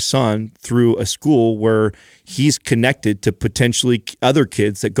put my son through a school where he's connected to potentially other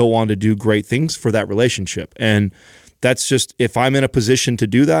kids that go on to do great things for that relationship. And that's just, if I'm in a position to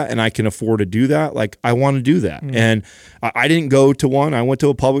do that and I can afford to do that, like, I want to do that. And I didn't go to one. I went to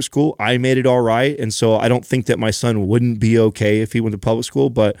a public school. I made it all right. And so I don't think that my son wouldn't be okay if he went to public school.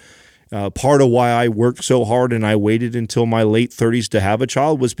 But part of why I worked so hard and I waited until my late 30s to have a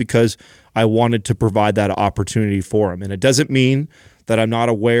child was because I wanted to provide that opportunity for him. And it doesn't mean that I'm not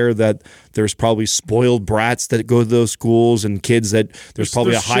aware that there's probably spoiled brats that go to those schools and kids that there's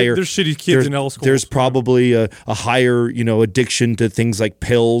probably there's a higher there's shitty kids in all schools. There's probably a higher, you know, addiction to things like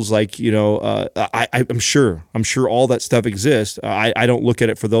pills, like, you know, I'm sure all that stuff exists. I don't look at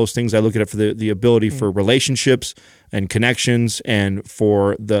it for those things. I look at it for the ability for relationships and connections, and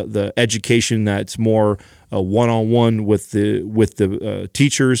for the education that's more one-on-one with the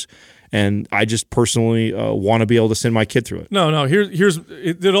teachers. And I just personally want to be able to send my kid through it. No.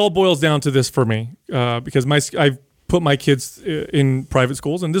 It all boils down to this for me, because I've put my kids in private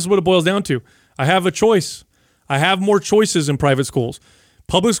schools, and this is what it boils down to. I have a choice. I have more choices in private schools.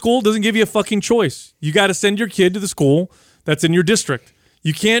 Public school doesn't give you a fucking choice. You got to send your kid to the school that's in your district.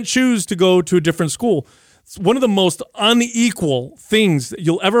 You can't choose to go to a different school. It's one of the most unequal things that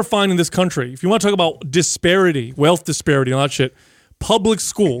you'll ever find in this country. If you want to talk about disparity, wealth disparity, and all that shit, public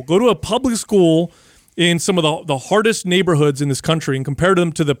school. Go to a public school in some of the hardest neighborhoods in this country and compare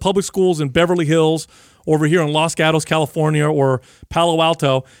them to the public schools in Beverly Hills, over here in Los Gatos, California, or Palo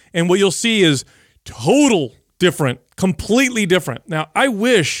Alto. And what you'll see is total different, completely different. Now, I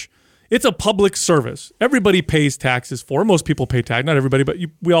wish it's a public service. Everybody pays taxes for it. Most people pay tax. Not everybody, but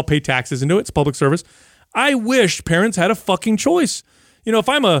we all pay taxes into it. It's public service. I wish parents had a fucking choice. You know, if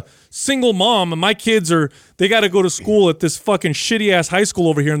I'm a single mom and my kids they got to go to school at this fucking shitty ass high school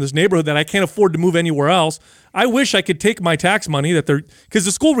over here in this neighborhood that I can't afford to move anywhere else, I wish I could take my tax money because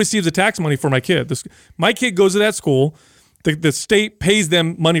the school receives the tax money for my kid. My kid goes to that school. The state pays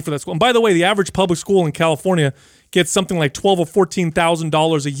them money for that school. And by the way, the average public school in California gets something like $12,000 or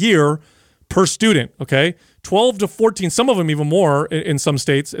 $14,000 a year per student. Okay, 12 to 14, some of them even more in some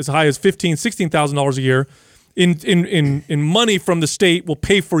states, as high as $15,000, $16,000 a year. In money from the state will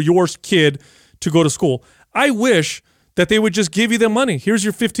pay for your kid to go to school. I wish that they would just give you the money. Here's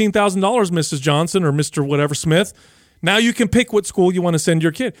your $15,000, Mrs. Johnson or Mr. whatever Smith. Now you can pick what school you want to send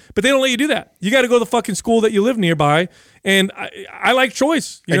your kid. But they don't let you do that. You got to go to the fucking school that you live nearby. And I like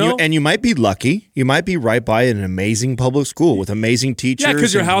choice. You know? And you might be lucky. You might be right by an amazing public school with amazing teachers. Yeah,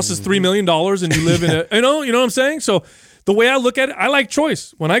 because your house is $3 million and you live in a, you know what I'm saying? So the way I look at it, I like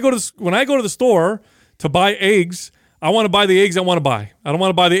choice. When I go to the store to buy eggs, I want to buy the eggs I want to buy. I don't want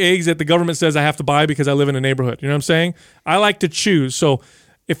to buy the eggs that the government says I have to buy because I live in a neighborhood. You know what I'm saying? I like to choose. So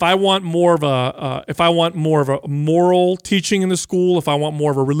if I want more of a moral teaching in the school, if I want more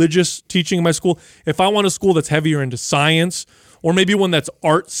of a religious teaching in my school, if I want a school that's heavier into science, or maybe one that's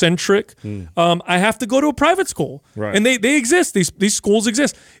art centric, I have to go to a private school. Right. And they exist. These schools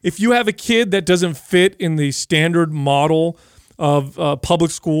exist. If you have a kid that doesn't fit in the standard model of public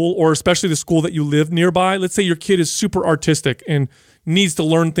school, or especially the school that you live nearby, let's say your kid is super artistic and needs to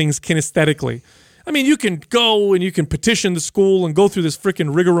learn things kinesthetically. I mean, you can go and you can petition the school and go through this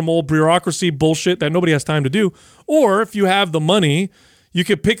freaking rigmarole bureaucracy bullshit that nobody has time to do. Or if you have the money, you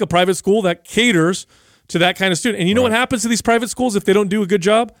could pick a private school that caters to that kind of student. And you know what happens to these private schools if they don't do a good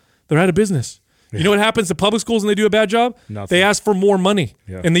job? They're out of business. Yeah. You know what happens to public schools when they do a bad job? Nothing. They ask for more money,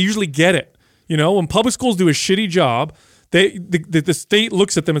 and they usually get it. You know, when public schools do a shitty job, the state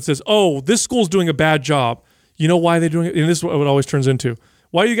looks at them and says, "Oh, this school's doing a bad job. You know why they're doing it?" And this is what it always turns into.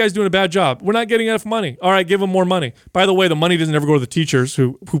 Why are you guys doing a bad job? We're not getting enough money. All right, give them more money. By the way, the money doesn't ever go to the teachers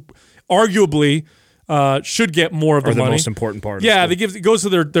who arguably should get more of the money. The most important part. Yeah, it goes to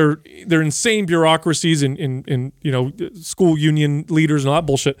their insane bureaucracies in you know, school union leaders and all that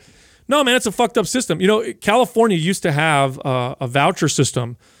bullshit. No, man, it's a fucked up system. You know, California used to have a voucher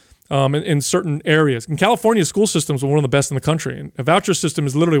system in certain areas. In California, school systems were one of the best in the country. And a voucher system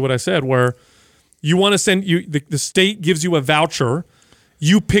is literally what I said, where you want to send the state gives you a voucher.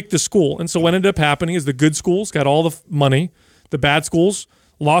 You pick the school. And so what ended up happening is the good schools got all the money. The bad schools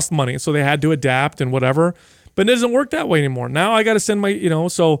lost money. So they had to adapt and whatever. But it doesn't work that way anymore. Now I got to send my, you know,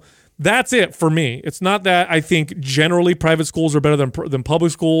 so That's it for me. It's not that I think generally private schools are better than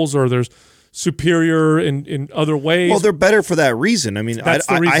public schools, or there's superior in other ways. Well, they're better for that reason. I mean, That's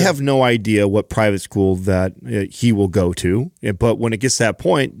the reason. I have no idea what private school that he will go to. But when it gets to that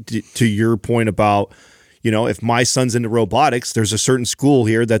point, to your point about, if my son's into robotics, there's a certain school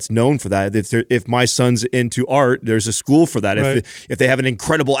here that's known for that. If my son's into art, there's a school for that. Right. If they have an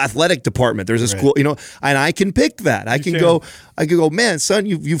incredible athletic department, there's a school, and I can pick that. I can go, man, son,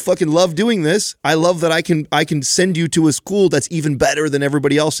 you fucking love doing this. I love that I can send you to a school that's even better than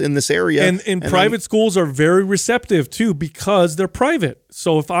everybody else in this area. And private schools are very receptive too, because they're private.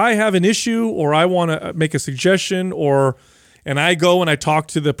 So if I have an issue or I want to make a suggestion and I go and I talk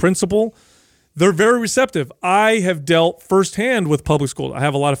to the principal, they're very receptive. I have dealt firsthand with public school. I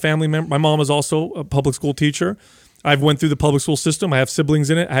have a lot of family members. My mom is also a public school teacher. I've went through the public school system. I have siblings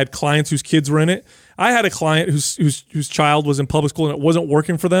in it. I had clients whose kids were in it. I had a client whose child was in public school and it wasn't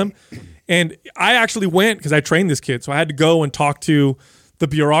working for them. And I actually went because I trained this kid. So I had to go and talk to the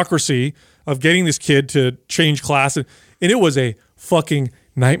bureaucracy of getting this kid to change class. And it was a fucking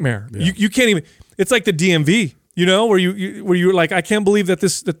nightmare. Yeah. You can't even, it's like the DMV. Where you're like, I can't believe that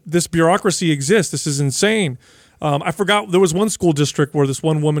this bureaucracy exists. This is insane. I forgot there was one school district where this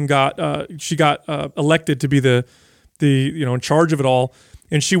one woman got elected to be the in charge of it all,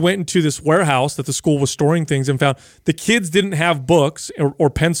 and she went into this warehouse that the school was storing things and found the kids didn't have books or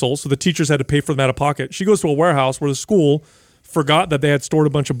pencils, so the teachers had to pay for them out of pocket. She goes to a warehouse where the school forgot that they had stored a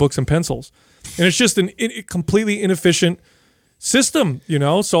bunch of books and pencils, and it's just a completely inefficient system,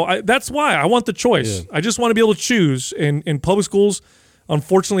 so that's why I want the choice. Yeah. I just want to be able to choose. And in public schools,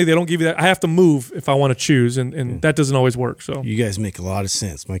 unfortunately, they don't give you that. I have to move if I want to choose, and that doesn't always work. So you guys make a lot of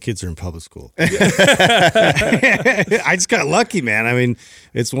sense. My kids are in public school. I just got lucky, man. I mean,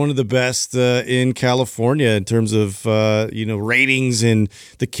 it's one of the best in California in terms of ratings, and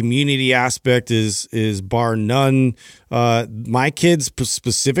the community aspect is bar none. My kids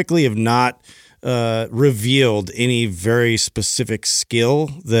specifically have not revealed any very specific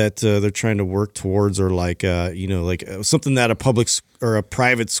skill that they're trying to work towards, or something that a public or a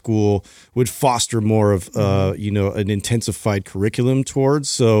private school would foster more of an intensified curriculum towards.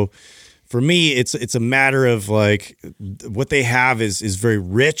 So for me, it's a matter of like what they have is very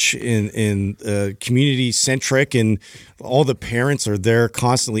rich in community centric, and all the parents are there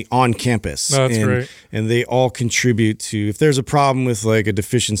constantly on campus. That's great. And they all contribute to, if there's a problem with like a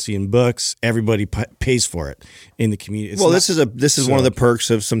deficiency in books, everybody pays for it in the community. This is one of the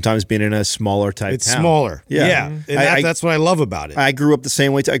perks of sometimes being in a smaller type it's town. Smaller. Yeah. Mm-hmm. And that's what I love about it. I grew up the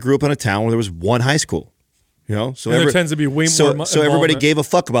same way. I grew up in a town where there was one high school. So there tends to be way more. So everybody gave a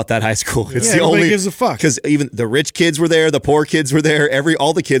fuck about that high school. It's the everybody only gives a fuck, because even the rich kids were there, the poor kids were there.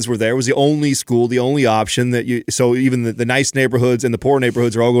 All the kids were there. It was the only school, the only option that you. So even the nice neighborhoods and the poor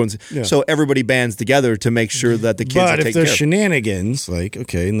neighborhoods are all going. Yeah. So everybody bands together to make sure that the kids are taken care of. But if there's shenanigans, like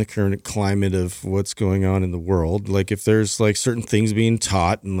in the current climate of what's going on in the world, like if there's like certain things being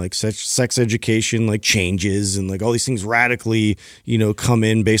taught and like sex education like changes and like all these things radically come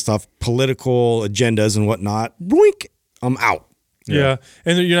in based off political agendas and whatnot, boink. I'm out. Yeah.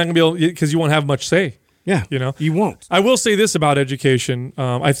 And you're not going to be able, because you won't have much say. Yeah. You won't. I will say this about education.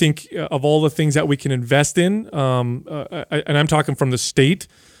 I think of all the things that we can invest in, and I'm talking from the state,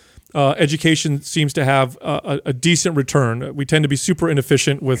 education seems to have a decent return. We tend to be super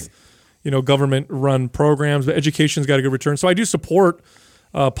inefficient with, government-run programs, but education's got a good return. So I do support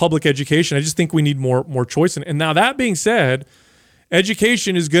public education. I just think we need more choice. And now that being said,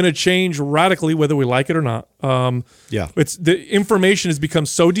 education is going to change radically whether we like it or not. It's the information has become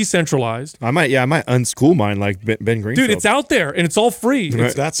so decentralized. I might unschool mine like Ben Greenfield. Dude, it's out there and it's all free.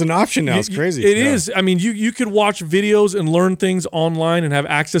 That's an option now. It's crazy. It is. I mean, you could watch videos and learn things online and have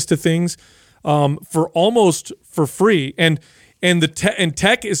access to things for free. And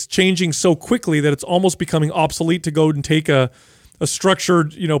tech is changing so quickly that it's almost becoming obsolete to go and take a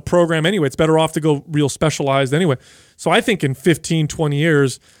structured, program anyway. It's better off to go real specialized anyway. So I think in 15, 20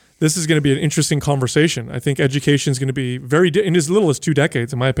 years, this is going to be an interesting conversation. I think education is going to be in as little as 2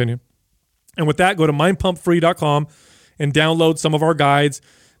 decades, in my opinion. And with that, go to mindpumpfree.com and download some of our guides.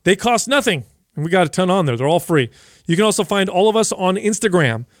 They cost nothing, and we got a ton on there. They're all free. You can also find all of us on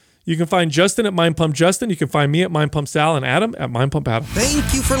Instagram. You can find Justin at Mind Pump Justin. You can find me at Mind Pump Sal and Adam at Mind Pump Adam.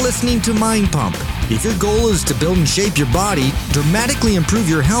 Thank you for listening to Mind Pump. If your goal is to build and shape your body, dramatically improve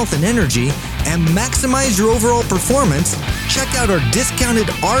your health and energy, and maximize your overall performance, check out our discounted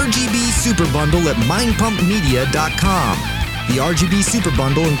RGB Super Bundle at mindpumpmedia.com. The RGB Super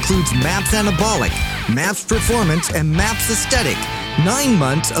Bundle includes MAPS Anabolic, MAPS Performance, and MAPS Aesthetic. 9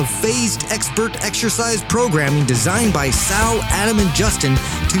 months of phased expert exercise programming designed by Sal, Adam, and Justin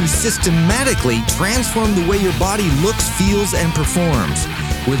to systematically transform the way your body looks, feels, and performs.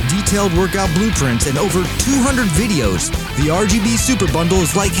 With detailed workout blueprints and over 200 videos, the RGB Super Bundle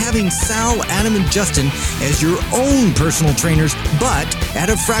is like having Sal, Adam, and Justin as your own personal trainers, but at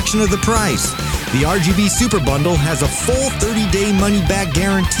a fraction of the price. The RGB Super Bundle has a full 30-day money-back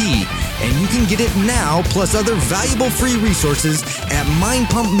guarantee, and you can get it now plus other valuable free resources at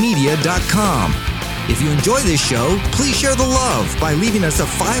mindpumpmedia.com. If you enjoy this show, please share the love by leaving us a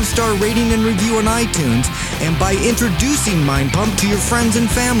 5-star rating and review on iTunes and by introducing Mind Pump to your friends and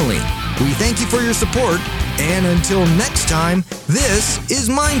family. We thank you for your support, and until next time, this is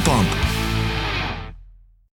Mind Pump.